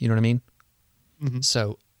this. You know what I mean? Mm-hmm.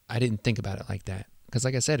 So I didn't think about it like that. Because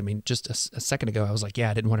like I said, I mean, just a second ago, I was like,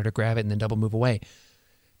 yeah, I didn't want her to grab it and then double move away.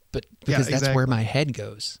 But because that's where my head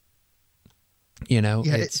goes. You know,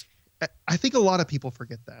 I think a lot of people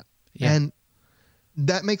forget that. Yeah. And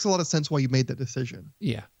that makes a lot of sense why you made that decision.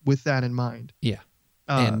 Yeah. With that in mind. Yeah.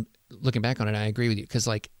 And looking back on it, I agree with you. Because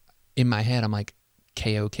like in my head, I'm like,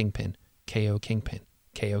 KO Kingpin, KO Kingpin,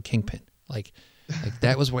 KO Kingpin. Like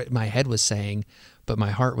that was what my head was saying. But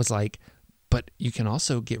my heart was like, but you can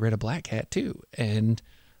also get rid of Black Cat too. And,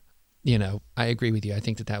 you know, I agree with you. I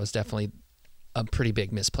think that was definitely a pretty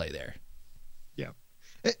big misplay there. Yeah.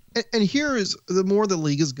 And here is, the more the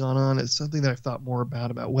league has gone on, it's something that I've thought more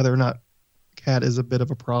about whether or not Cat is a bit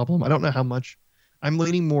of a problem. I don't know how much. I'm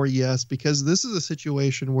leaning more yes, because this is a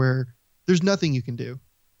situation where there's nothing you can do.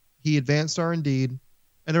 He advanced R Indeed,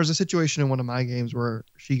 and there was a situation in one of my games where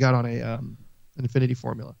she got on an Infinity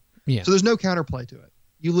Formula. Yeah. So there's no counterplay to it.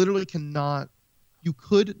 You literally you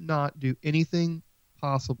could not do anything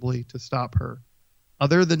possibly to stop her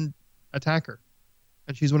other than attack her.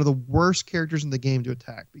 And she's one of the worst characters in the game to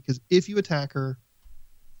attack, because if you attack her,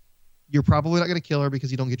 you're probably not going to kill her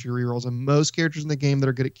because you don't get your rerolls. And most characters in the game that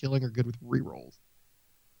are good at killing are good with rerolls.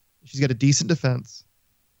 She's got a decent defense.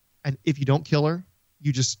 And if you don't kill her,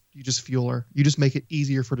 you just fuel her. You just make it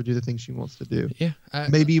easier for her to do the things she wants to do. Yeah.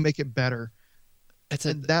 Maybe you make it better. It's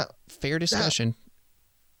a fair discussion.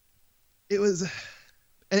 It's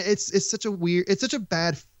such a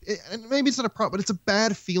bad, and maybe it's not a problem, but it's a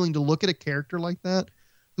bad feeling to look at a character like that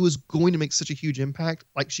who is going to make such a huge impact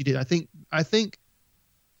like she did. I think,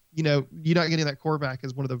 you not getting that core back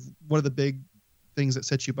is one of the big things that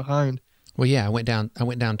sets you behind. Well, yeah, I went down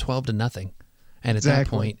 12-0. And at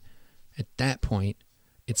that point,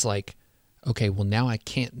 it's like, okay, well now I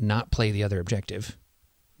can't not play the other objective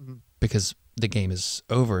because the game is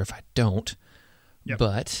over if I don't. Yep.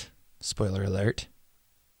 But spoiler alert,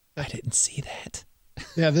 I didn't see that.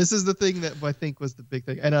 Yeah, this is the thing that I think was the big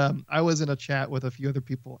thing. And I was in a chat with a few other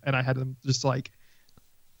people, and I had them just like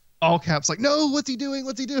all caps, like, no, what's he doing?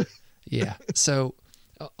 Yeah. So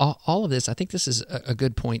all of this, I think this is a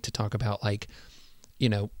good point to talk about, like,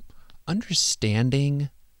 understanding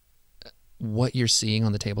what you're seeing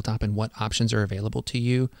on the tabletop and what options are available to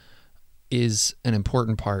you is an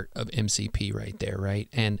important part of MCP right there, right?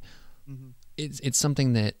 And it's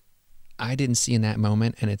something that I didn't see in that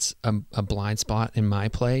moment, and it's a blind spot in my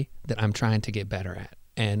play that I'm trying to get better at.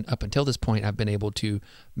 And up until this point, I've been able to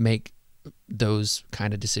make those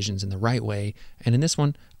kind of decisions in the right way. And in this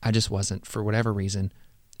one, I just wasn't. For whatever reason,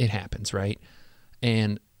 it happens, right?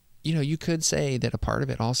 And, you could say that a part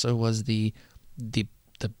of it also was the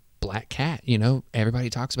black cat.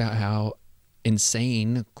 Everybody talks about how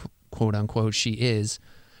insane, quote unquote, she is.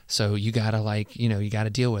 So you gotta you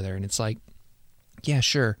gotta deal with her. And it's like, yeah,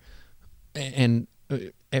 sure. And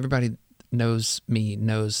everybody knows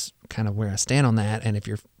kind of where I stand on that. And if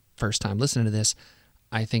you're first time listening to this,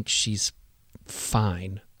 I think she's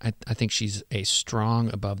fine. I think she's a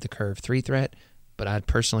strong above the curve 3 threat, but I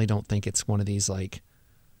personally don't think it's one of these like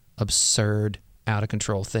absurd, out of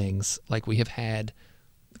control things like we have had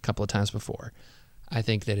a couple of times before. I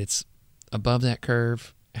think that it's above that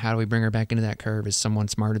curve. How do we bring her back into that curve? Is someone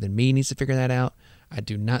smarter than me needs to figure that out. I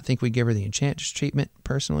do not think we give her the Enchantress treatment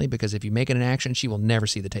personally, because if you make it an action, she will never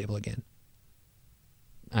see the table again.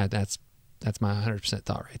 That's my 100%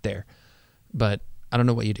 thought right there. But I don't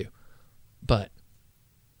know what you do. But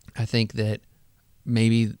I think that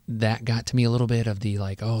maybe that got to me a little bit of the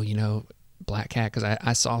like, Black Cat, because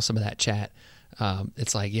I saw some of that chat.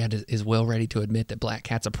 It's like, yeah, is Will ready to admit that Black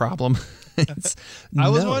Cat's a problem? I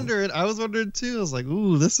was wondering too. I was like,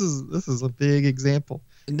 ooh, this is a big example.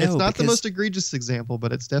 No, it's not the most egregious example,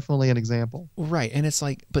 but it's definitely an example. Right. And it's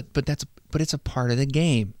like, but it's a part of the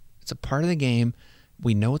game. It's a part of the game.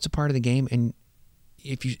 We know it's a part of the game. And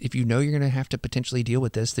if you know you're going to have to potentially deal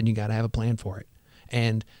with this, then you got to have a plan for it.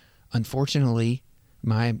 And unfortunately,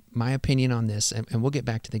 my opinion on this, and we'll get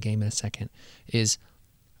back to the game in a second, is,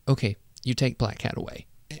 okay, you take Black Cat away.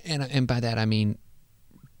 And by that, I mean,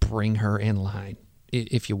 bring her in line,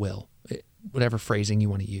 if you will, whatever phrasing you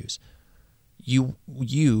want to use.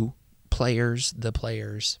 You players,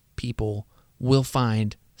 people will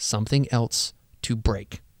find something else to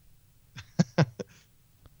break.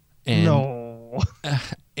 And, no.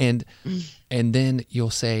 And then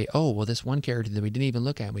you'll say, oh, well, this one character that we didn't even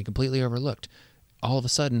look at, we completely overlooked. All of a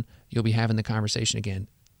sudden, you'll be having the conversation again.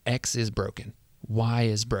 X is broken. Y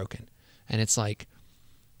is broken. And it's like,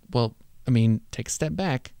 well, I mean, take a step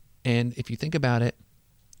back. And if you think about it,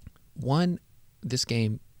 this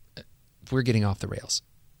game, we're getting off the rails.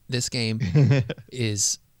 This game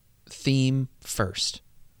is theme first.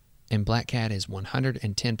 And Black Cat is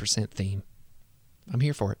 110% theme. I'm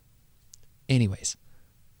here for it. Anyways,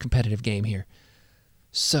 competitive game here.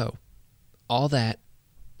 So, all that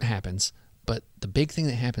happens. But the big thing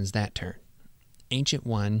that happens that turn, Ancient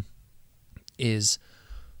One is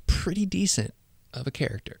pretty decent of a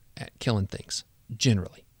character at killing things,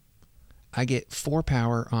 generally. I get 4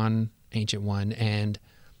 power on Ancient One, and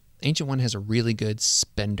Ancient One has a really good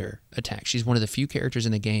spender attack. She's one of the few characters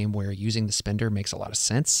in the game where using the spender makes a lot of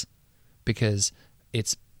sense, because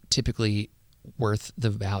it's typically worth the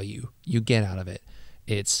value you get out of it.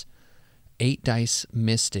 It's 8 dice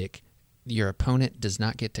Mystic. Your opponent does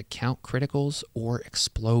not get to count criticals or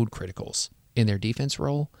explode criticals in their defense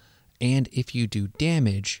roll, and if you do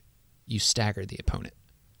damage, you stagger the opponent.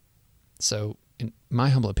 So, in my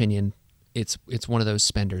humble opinion, it's one of those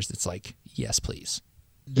spenders that's like, yes, please.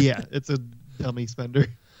 Yeah, it's a dummy spender.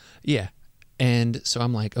 Yeah. And so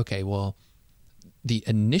I'm like, okay, well, the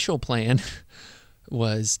initial plan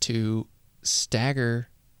was to stagger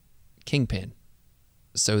Kingpin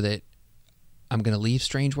so that I'm going to leave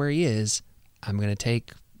Strange where he is. I'm going to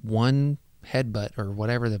take one headbutt or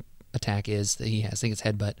whatever the attack is that he has. I think it's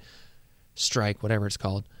headbutt, strike, whatever it's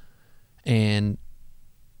called. And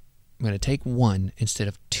I'm going to take one instead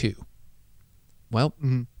of two. Well,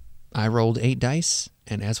 I rolled 8 dice,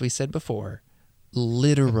 and as we said before,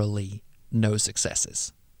 literally no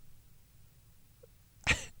successes.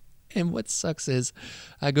 And what sucks is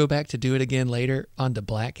I go back to do it again later onto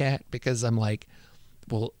Black Cat because I'm like,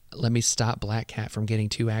 well, let me stop Black Cat from getting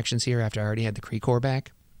 2 actions here after I already had the Kree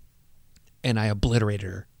back. And I obliterated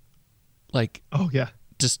her. Like, oh, yeah.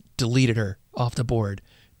 Just deleted her off the board.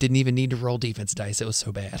 Didn't even need to roll defense dice. It was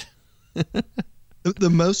so bad. The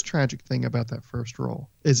most tragic thing about that first roll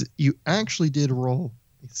is you actually did roll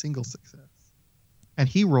a single success. And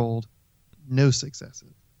he rolled no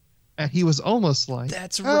successes. And he was almost like,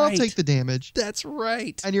 that's right. I'll take the damage. That's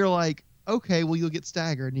right. And you're like, okay, well, you'll get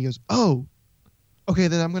staggered. And he goes, oh, okay,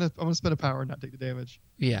 then I'm gonna spend a power and not take the damage.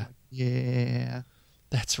 Yeah. Like, yeah.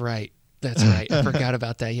 That's right. That's right. I forgot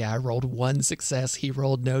about that. Yeah, I rolled 1 success. He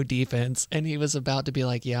rolled no defense. And he was about to be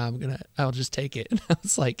like, yeah, I'll just take it. And I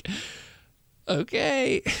was like,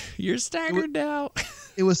 okay, you're staggered now.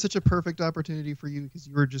 It was such a perfect opportunity for you because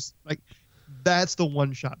you were just like, that's the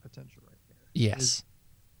one-shot potential right there. Yes.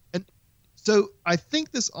 And so I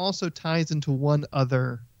think this also ties into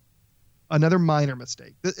another minor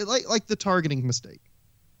mistake, like the targeting mistake.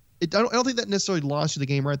 I don't think that necessarily lost you the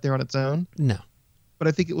game right there on its own. No. But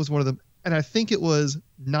I think it was one of them. And I think it was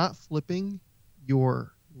not flipping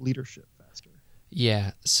your leadership faster.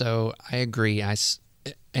 Yeah. So I agree.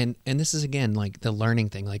 And this is, again, like the learning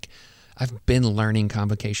thing. Like, I've been learning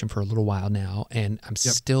Convocation for a little while now, and I'm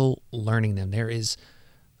still learning them. There is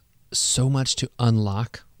so much to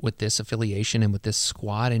unlock with this affiliation and with this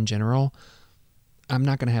squad in general. I'm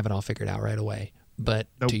not going to have it all figured out right away. But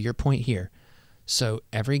to your point here, so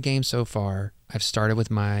every game so far, I've started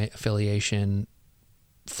with my affiliation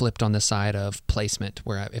flipped on the side of placement,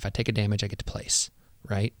 where if I take a damage, I get to place,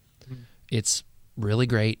 right? Mm-hmm. It's really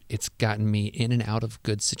great. It's gotten me in and out of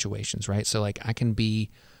good situations, right? So like I can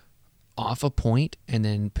be off a point and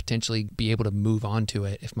then potentially be able to move on to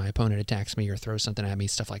it if my opponent attacks me or throws something at me,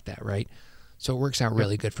 stuff like that, right? So it works out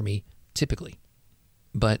really good for me typically.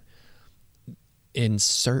 But in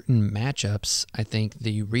certain matchups, I think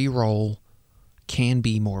the reroll can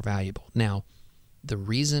be more valuable. Now, the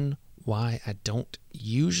reason why I don't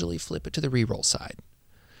usually flip it to the reroll side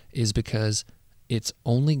is because it's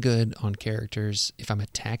only good on characters if I'm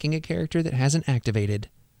attacking a character that hasn't activated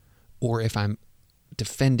or if I'm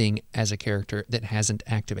defending as a character that hasn't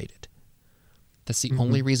activated. That's the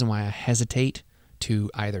only reason why I hesitate to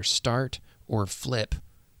either start or flip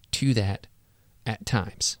to that at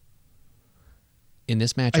times. In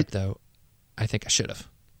this matchup, though, I think I should have.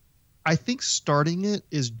 I think starting it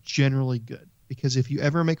is generally good because if you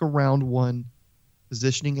ever make a round 1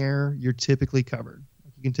 positioning error, you're typically covered.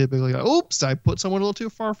 You can typically go, oops, I put someone a little too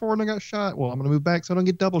far forward and I got shot. Well, I'm going to move back so I don't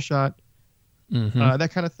get double shot. That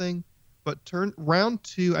kind of thing. But round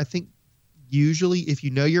 2, I think usually if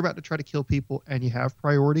you know you're about to try to kill people and you have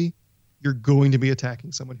priority, you're going to be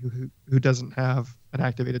attacking someone who doesn't have an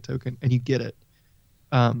activated token, and you get it.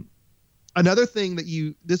 Another thing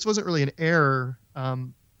that this wasn't really an error,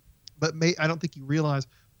 but I don't think you realize,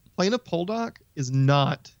 playing a Poldark is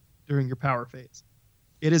not during your power phase.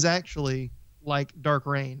 It is actually like Dark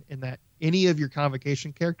Reign in that any of your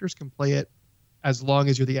Convocation characters can play it as long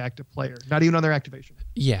as you're the active player, not even on their activation.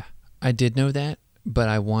 Yeah, I did know that, but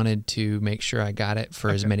I wanted to make sure I got it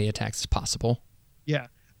for as many attacks as possible. Yeah,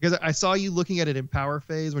 because I saw you looking at it in power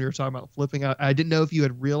phase when you were talking about flipping out. I didn't know if you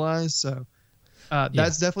had realized, so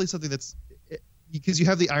that's definitely something that's because you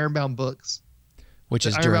have the Ironbound books, which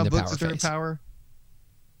is during the power phase. During power.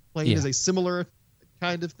 Playing is a similar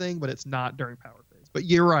kind of thing, but it's not during power phase. But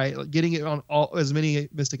you're right, like getting it on as many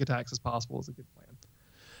Mystic attacks as possible is a good plan.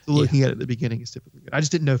 So looking at it at the beginning is typically good. I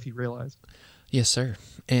just didn't know if you realized. Yes, sir.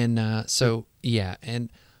 And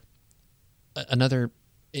and another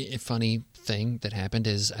funny thing that happened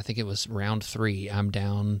is I think it was round 3. I'm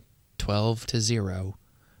down 12-0,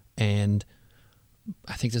 and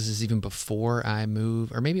I think this is even before I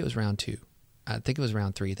move, or maybe it was round 2. I think it was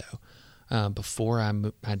round 3 though. Before I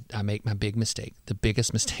make my big mistake, the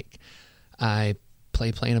biggest mistake. I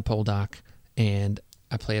playing a Poldark, and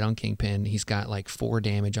I play it on Kingpin. He's got like 4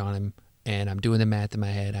 damage on him, and I'm doing the math in my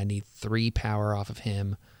head. I need 3 power off of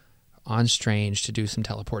him, on Strange to do some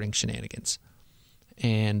teleporting shenanigans.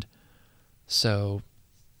 And so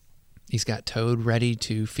he's got Toad ready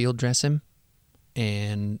to field dress him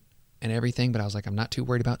and everything, but I was like, I'm not too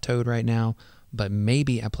worried about Toad right now, but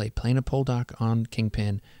maybe I play Plane of Poldock on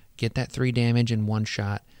Kingpin, get that 3 damage in one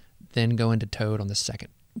shot, then go into Toad on the second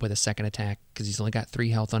with a second attack because he's only got 3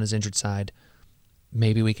 health on his injured side.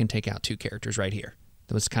 Maybe we can take out 2 characters right here.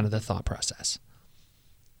 That was kind of the thought process.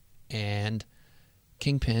 And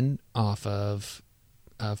Kingpin, off of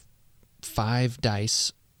 5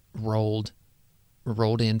 dice, rolled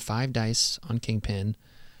in 5 dice on Kingpin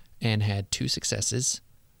and had 2 successes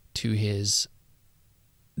to his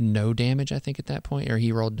no damage, I think, at that point, or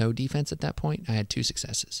he rolled no defense at that point. I had 2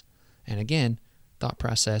 successes. And again, thought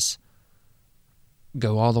process,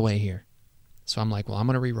 go all the way here. So I'm like, well, I'm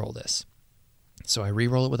going to re-roll this. So I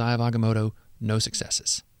re-roll it with Eye of Agamotto, no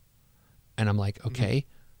successes. And I'm like, okay,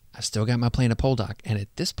 I've still got my Plane of Poldock. And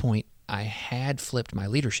at this point, I had flipped my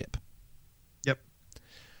leadership. Yep.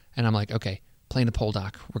 And I'm like, okay, Plane of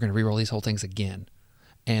Poldock, we're going to re-roll these whole things again.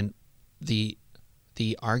 And the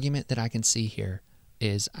argument that I can see here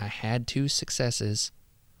is I had 2 successes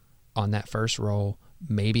on that first roll.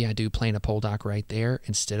 Maybe I do Plane of Poldock right there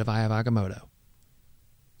instead of Eye of Agamotto.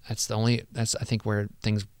 That's I think where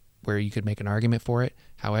you could make an argument for it.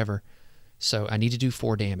 However, so I need to do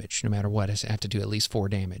 4 damage no matter what. I have to do at least 4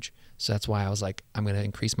 damage. So that's why I was like, I'm going to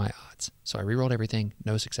increase my odds. So I re-rolled everything,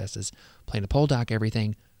 no successes. Plane of Poldock,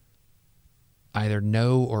 everything, either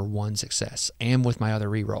no or 1 success. And with my other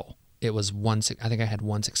re-roll, it was 1. I think I had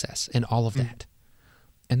 1 success in all of that.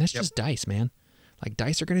 And that's just dice, man. Like,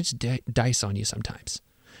 dice are going to just dice on you sometimes.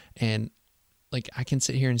 And, like, I can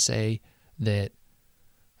sit here and say that,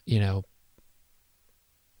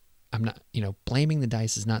 I'm not, blaming the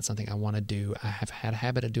dice is not something I want to do. I have had a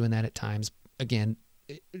habit of doing that at times. Again,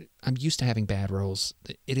 I'm used to having bad rolls.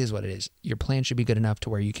 It is what it is. Your plan should be good enough to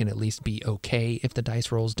where you can at least be okay if the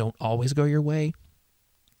dice rolls don't always go your way.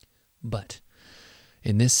 But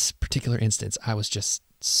in this particular instance, I was just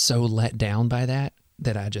so let down by that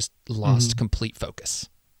I just lost complete focus.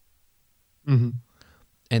 And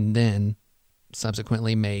then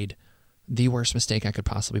subsequently made the worst mistake I could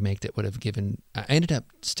possibly make that would have given... I ended up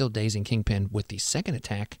still dazing Kingpin with the second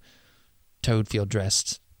attack. Toad field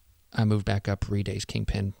dressed. I moved back up, re-dazed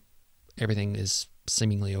Kingpin. Everything is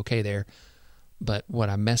seemingly okay there. But what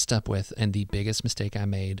I messed up with, and the biggest mistake I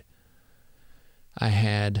made, I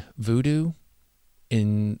had Voodoo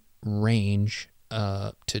in range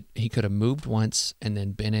he could have moved once and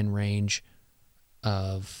then been in range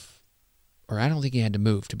of... Or I don't think he had to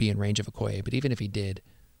move to be in range of Okoye, but even if he did,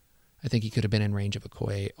 I think he could have been in range of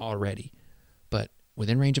Okoye already. But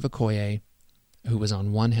within range of Okoye, who was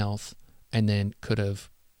on 1 health, and then could have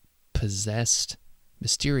possessed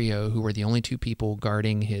Mysterio, who were the only 2 people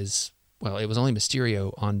guarding his... Well, it was only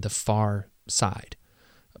Mysterio on the far side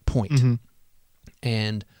point.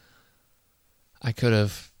 And I could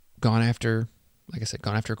have gone after, like I said,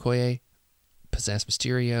 Okoye, possessed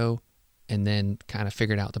Mysterio, and then kind of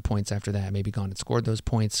figured out the points after that. Maybe gone and scored those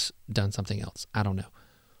points, done something else. I don't know.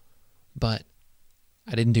 But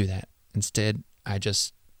I didn't do that. Instead, I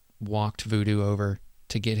just walked Voodoo over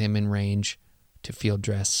to get him in range to field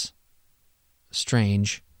dress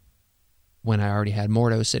Strange when I already had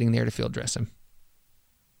Mordo sitting there to field dress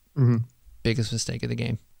him. Biggest mistake of the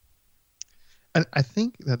game. And I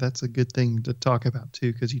think that's a good thing to talk about,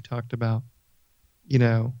 too, because you talked about, you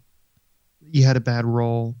had a bad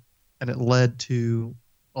roll, and it led to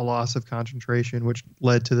a loss of concentration, which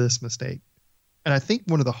led to this mistake. And I think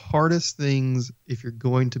one of the hardest things, if you're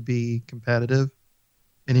going to be competitive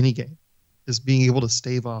in any game, is being able to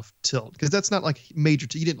stave off tilt. Because that's not like major...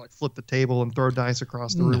 You didn't like flip the table and throw dice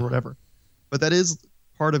across the room or whatever. But that is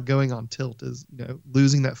part of going on tilt, is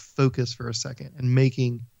losing that focus for a second and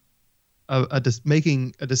making a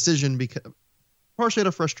decision, because partially out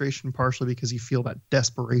of frustration, partially because you feel that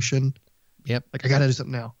desperation. Yep. Like, I got to do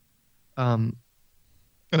something now. And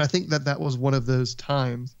I think that was one of those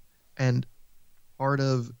times. And part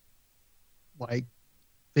of like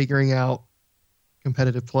figuring out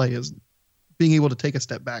competitive play is being able to take a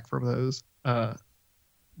step back from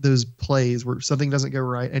those plays where something doesn't go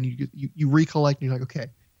right, and you recollect and you're like, okay,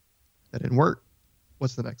 that didn't work.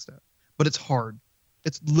 What's the next step? But it's hard.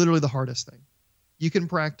 It's literally the hardest thing. You can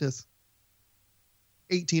practice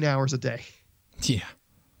 18 hours a day. Yeah.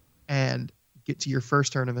 And get to your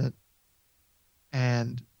first tournament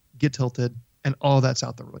and get tilted, and all that's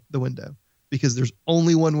out the window, because there's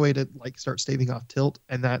only one way to like start staving off tilt,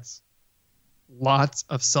 and that's lots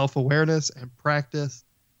of self-awareness and practice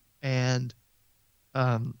and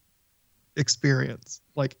experience,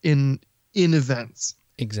 like in events.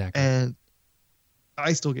 Exactly. And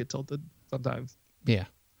I still get tilted sometimes. Yeah.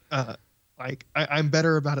 Like I'm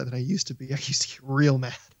better about it than I used to be. I used to get real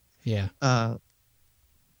mad. Yeah.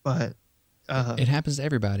 But it happens to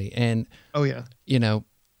everybody. And oh yeah, you know,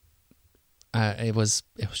 it was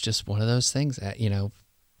just one of those things that, you know,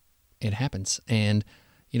 it happens, and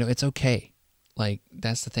you know, it's okay. Like,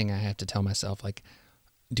 that's the thing I have to tell myself. Like,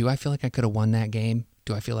 do I feel like I could have won that game?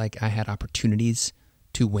 Do I feel like I had opportunities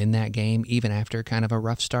to win that game even after kind of a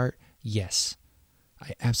rough start? Yes.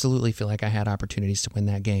 I absolutely feel like I had opportunities to win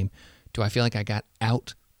that game. Do I feel like I got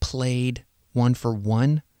outplayed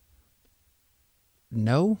 1-for-1?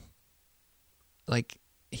 No. Like,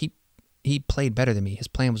 he played better than me. His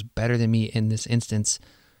plan was better than me in this instance.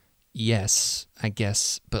 Yes, I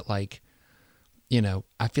guess. But, like, you know,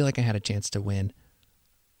 I feel like I had a chance to win.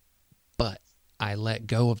 But I let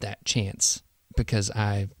go of that chance because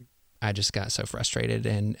I just got so frustrated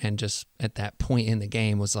and just at that point in the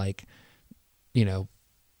game was like, you know,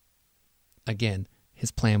 again,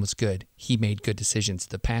 his plan was good. He made good decisions.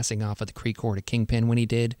 The passing off of the Creekor to Kingpin when he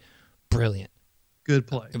did, brilliant. Good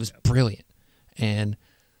play. It was brilliant. And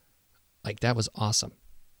like, that was awesome.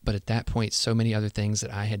 But at that point, so many other things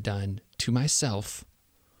that I had done to myself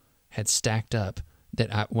had stacked up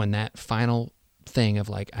that when that final thing of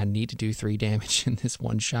like, I need to do 3 damage in this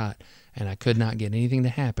one shot and I could not get anything to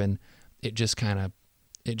happen, it just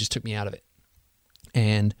took me out of it.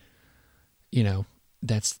 And, you know,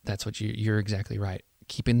 that's what you're exactly right.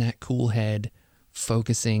 Keeping that cool head,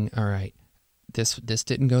 focusing, all right, this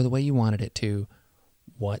didn't go the way you wanted it to.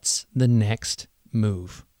 What's the next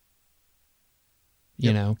move?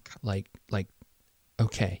 You know, like,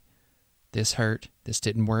 okay, this hurt. This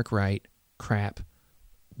didn't work right. Crap.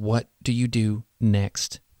 What do you do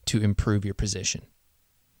next to improve your position?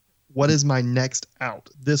 What is my next out?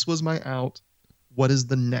 This was my out. What is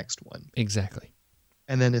the next one? Exactly.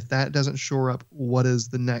 And then if that doesn't shore up, what is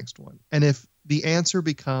the next one? And if the answer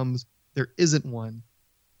becomes there isn't one,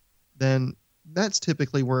 then that's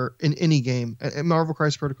typically where in any game, and Marvel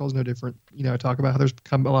Crisis Protocol is no different. You know, I talk about how there's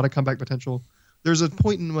a lot of comeback potential. There's a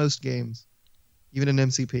point in most games, even in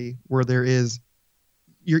MCP, where there is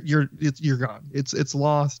you're gone. It's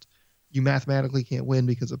lost. You mathematically can't win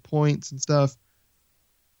because of points and stuff.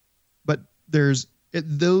 But those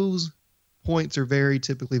points are very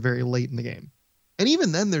typically very late in the game. And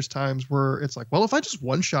even then there's times where it's like, well, if I just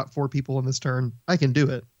one shot 4 people in this turn, I can do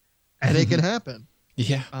it. And it can happen.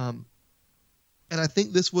 Yeah. And I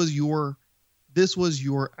think this was your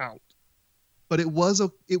out. But it was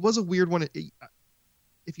a weird one.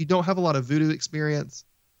 If you don't have a lot of Voodoo experience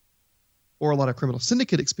or a lot of Criminal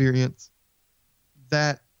Syndicate experience,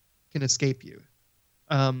 that can escape you.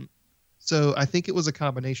 So I think it was a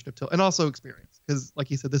combination of and also experience, because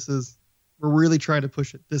like you said, we're really trying to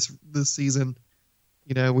push it this season.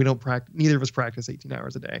 You know, we don't practice. Neither of us practice 18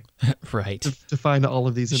 hours a day, right? To find all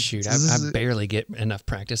of these. Shoot, I barely get enough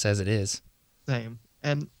practice as it is. Same,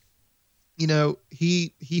 and you know,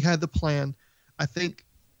 he had the plan. I think,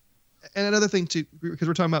 and another thing too, because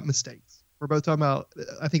we're talking about mistakes. We're both talking about,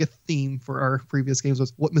 I think a theme for our previous games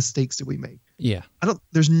was, what mistakes did we make? Yeah.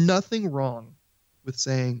 There's nothing wrong with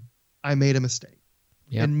saying, I made a mistake.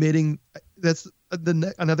 Yep. Admitting that's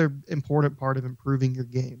another important part of improving your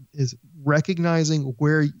game is recognizing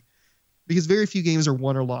because very few games are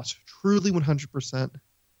won or lost truly 100%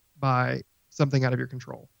 by something out of your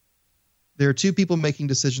control. There are 2 people making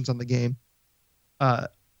decisions on the game.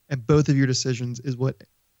 And both of your decisions is what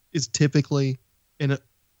is typically in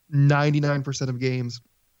 99% of games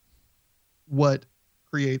what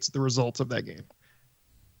creates the results of that game.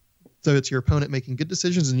 So it's your opponent making good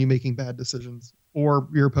decisions and you making bad decisions, or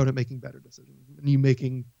your opponent making better decisions and you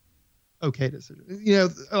making okay decisions. You know,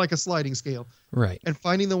 like a sliding scale. Right. And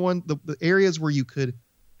finding the areas where you could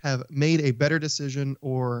have made a better decision,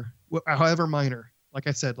 or however minor. Like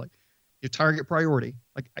I said, like your target priority.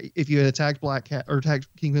 Like if you had attacked Black Cat or attacked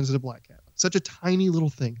Kingpin as a Black Cat, such a tiny little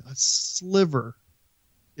thing, a sliver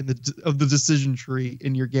of the decision tree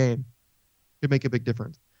in your game could make a big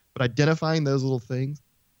difference. But identifying those little things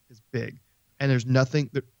is big. And there's nothing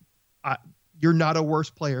that you're not a worse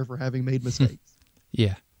player for having made mistakes.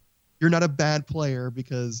 Yeah. You're not a bad player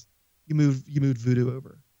because you moved Voodoo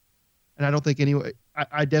over. And I don't think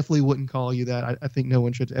I definitely wouldn't call you that. I think no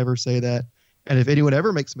one should ever say that. And if anyone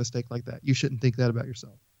ever makes a mistake like that, you shouldn't think that about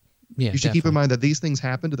yourself. Yeah, you should keep in mind that these things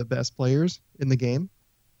happen to the best players in the game.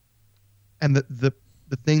 And the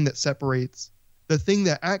thing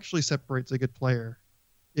that actually separates a good player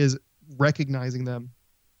is recognizing them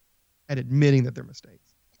and admitting that they're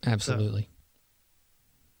mistakes. Absolutely.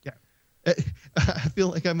 So, yeah. I feel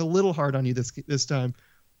like I'm a little hard on you this time,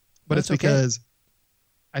 but it's because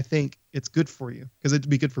I think it's good for you because it'd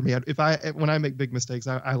be good for me. When I make big mistakes,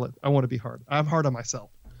 I want to be hard. I'm hard on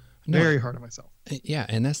myself. Very hard on myself. Yeah,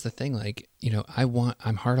 and that's the thing. Like,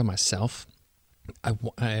 I'm hard on myself.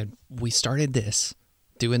 We started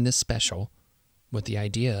doing this special with the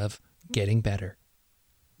idea of getting better.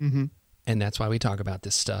 Mm-hmm. And that's why we talk about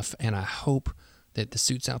this stuff. And I hope that the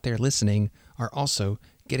suits out there listening are also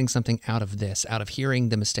getting something out of this, out of hearing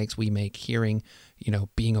the mistakes we make, hearing,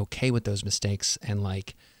 being okay with those mistakes and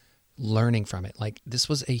like learning from it. Like this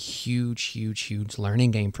was a huge, huge, huge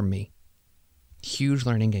learning game for me. Huge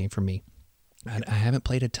learning game for me. I haven't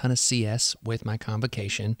played a ton of CS with my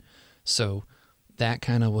convocation, so that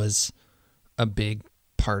kind of was a big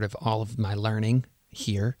part of all of my learning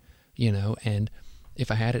here, and if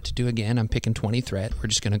I had it to do again, I'm picking 20 threat. We're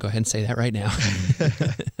just going to go ahead and say that right now.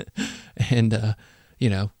 And,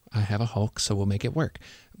 I have a Hulk, so we'll make it work.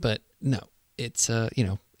 But no, it's, it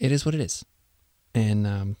is what it is.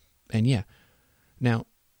 And yeah. Now,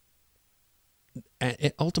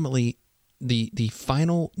 ultimately, the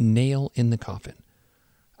final nail in the coffin.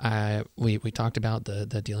 We talked about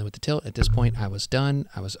the dealing with the tilt. At this point, I was done.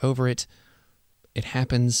 I was over it. It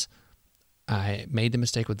happens. I made the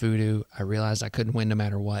mistake with Voodoo. I realized I couldn't win no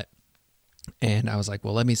matter what. And I was like,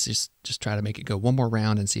 well, let me just try to make it go one more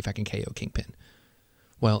round and see if I can KO Kingpin.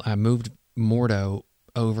 Well, I moved Mordo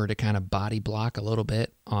over to kind of body block a little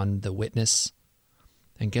bit on the Witness.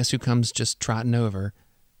 And guess who comes just trotting over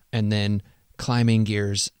and then climbing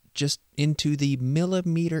gears just into the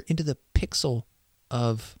millimeter, into the pixel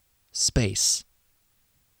of space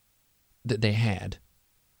that they had.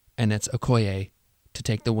 And that's Okoye to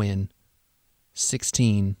take the win,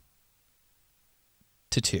 16-2.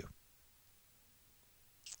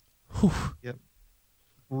 Whew. Yep.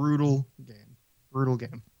 Brutal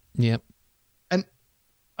game. Yep. And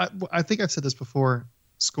I think I've said this before.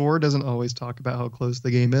 Score doesn't always talk about how close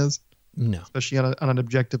the game is. No. Especially on an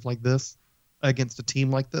objective like this against a team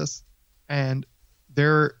like this. And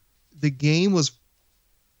the game was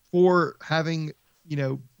for having,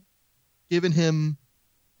 given him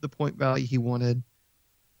the point value he wanted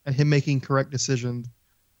and him making correct decisions.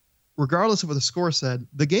 Regardless of what the score said,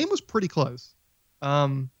 the game was pretty close.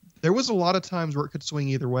 There was a lot of times where it could swing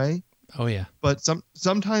either way. Oh, yeah. But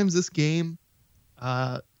sometimes this game,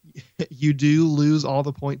 you do lose all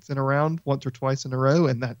the points in a round once or twice in a row,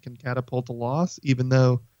 and that can catapult a loss, even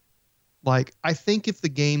though, I think if the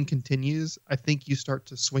game continues, I think you start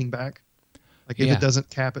to swing back. If it doesn't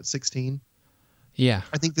cap at 16. Yeah.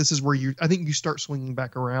 I think this is where you start swinging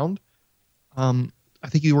back around. I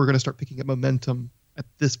think you were going to start picking up momentum at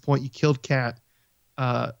this point. You killed Cat.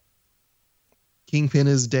 Kingpin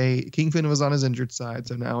was on his injured side,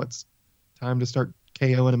 so now it's time to start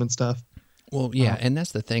KOing him and stuff. Well, yeah, and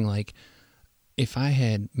that's the thing. If I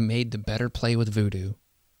had made the better play with Voodoo,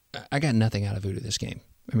 I got nothing out of Voodoo this game.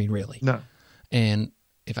 I mean, really. No. And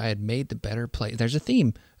if I had made the better play, there's a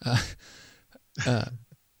theme.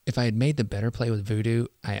 If I had made the better play with Voodoo,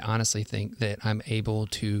 I honestly think that I'm able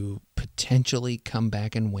to potentially come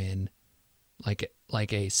back and win like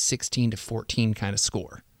a 16-14 kind of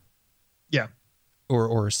score. Yeah.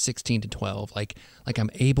 Or 16-12. Like I'm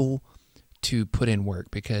able to put in work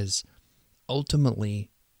because ultimately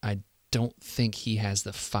I don't think he has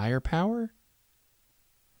the firepower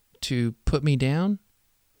to put me down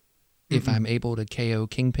if I'm able to KO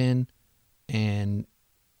Kingpin and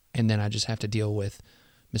then I just have to deal with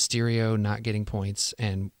Mysterio not getting points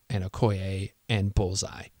and Okoye and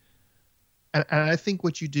Bullseye. And I think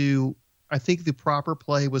what you do, I think the proper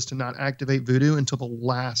play was to not activate Voodoo until the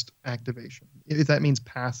last activation. If that means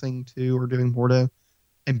passing to or doing Mordo,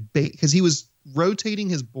 and because he was rotating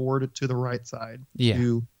his board to the right side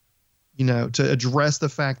to address the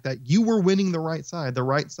fact that you were winning the right side. The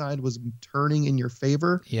right side was turning in your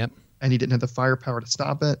favor. Yep. And he didn't have the firepower to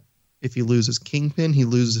stop it. If he loses Kingpin, he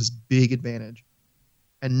loses his big advantage.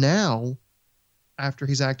 And now, after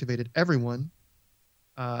he's activated everyone,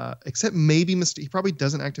 except maybe he probably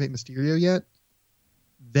doesn't activate Mysterio yet.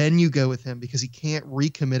 Then you go with him because he can't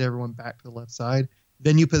recommit everyone back to the left side.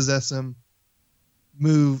 Then you possess him,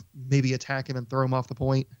 move, maybe attack him and throw him off the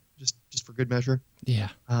point, just for good measure. Yeah.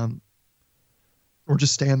 Or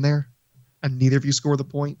just stand there, and neither of you score the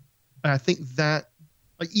point. And I think that,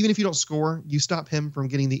 even if you don't score, you stop him from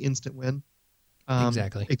getting the instant win.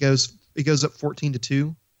 Exactly. It goes up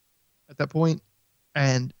 14-2 at that point,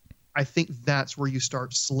 and I think that's where you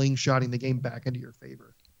start slingshotting the game back into your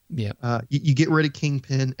favor. Yeah. You get rid of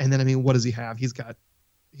Kingpin, and then what does he have? He's got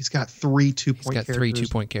 3 2-point characters. 3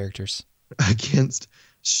 2-point characters against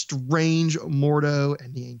Strange, Mordo,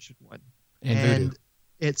 and the Ancient One. And Voodoo.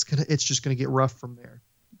 It's just gonna get rough from there.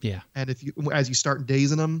 Yeah. And as you start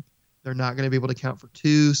dazing them, they're not going to be able to count for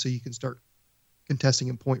 2, so you can start contesting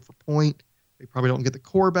him point for point. They probably don't get the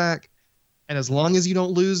core back. And as long as you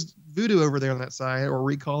don't lose Voodoo over there on that side or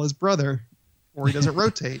recall his brother or he doesn't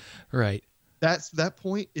rotate, right. That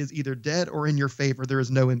point is either dead or in your favor. There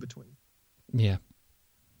is no in between. Yeah.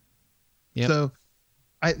 Yeah. So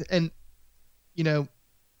I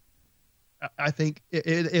think it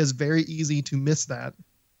is very easy to miss that,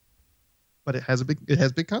 but it has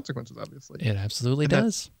big consequences, obviously. It absolutely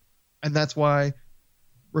does. And that's why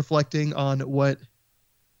reflecting on what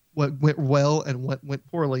went well and what went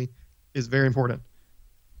poorly is very important.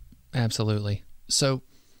 Absolutely. So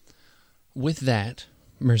with that,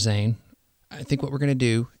 Merzane, I think what we're going to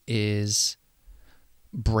do is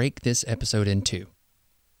break this episode in 2,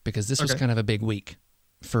 because this was kind of a big week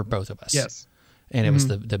for both of us. Yes. And it was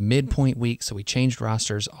the midpoint week, so we changed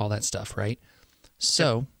rosters, all that stuff, right?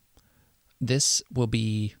 So this will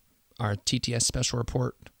be our TTS Special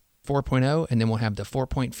Report 4.0, and then we'll have the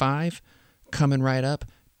 4.5 coming right up.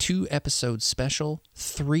 2 episodes special,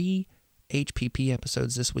 3 HPP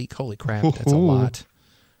episodes this week. Holy crap, that's a lot.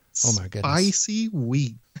 Oh my goodness. Spicy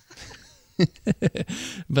week.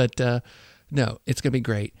 But no, it's going to be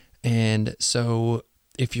great. And so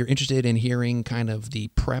if you're interested in hearing kind of the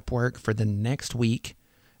prep work for the next week,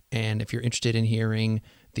 and if you're interested in hearing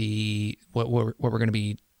what we're going to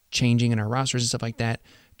be changing in our rosters and stuff like that,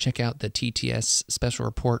 check out the TTS Special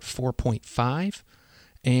Report 4.5.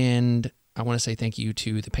 And I want to say thank you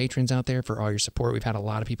to the patrons out there for all your support. We've had a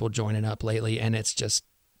lot of people joining up lately, and it's just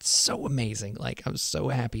so amazing. Like, I'm so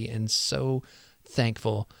happy and so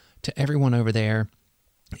thankful to everyone over there.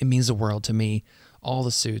 It means the world to me. All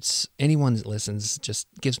the suits, anyone that listens just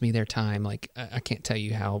gives me their time. Like, I can't tell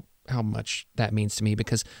you how much that means to me,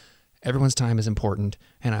 because everyone's time is important.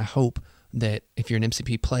 And I hope that if you're an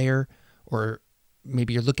MCP player, or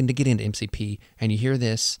maybe you're looking to get into MCP, and you hear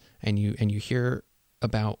this and you hear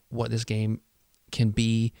about what this game can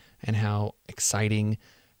be and how exciting,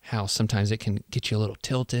 how sometimes it can get you a little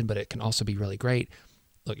tilted, but it can also be really great.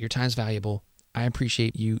 Look, your time's valuable. I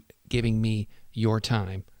appreciate you giving me your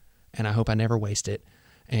time, and I hope I never waste it.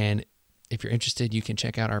 And if you're interested, you can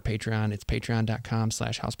check out our Patreon. It's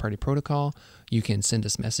patreon.com/housepartyprotocol. You can send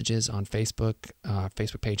us messages on Facebook,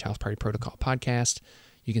 Facebook page, House Party Protocol Podcast.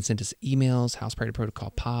 You can send us emails,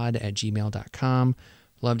 housepartyprotocolpod@gmail.com.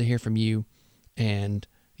 Love to hear from you. And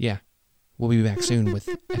yeah, we'll be back soon with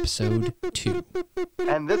episode 2.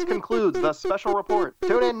 And this concludes the special report.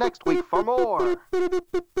 Tune in next week for more.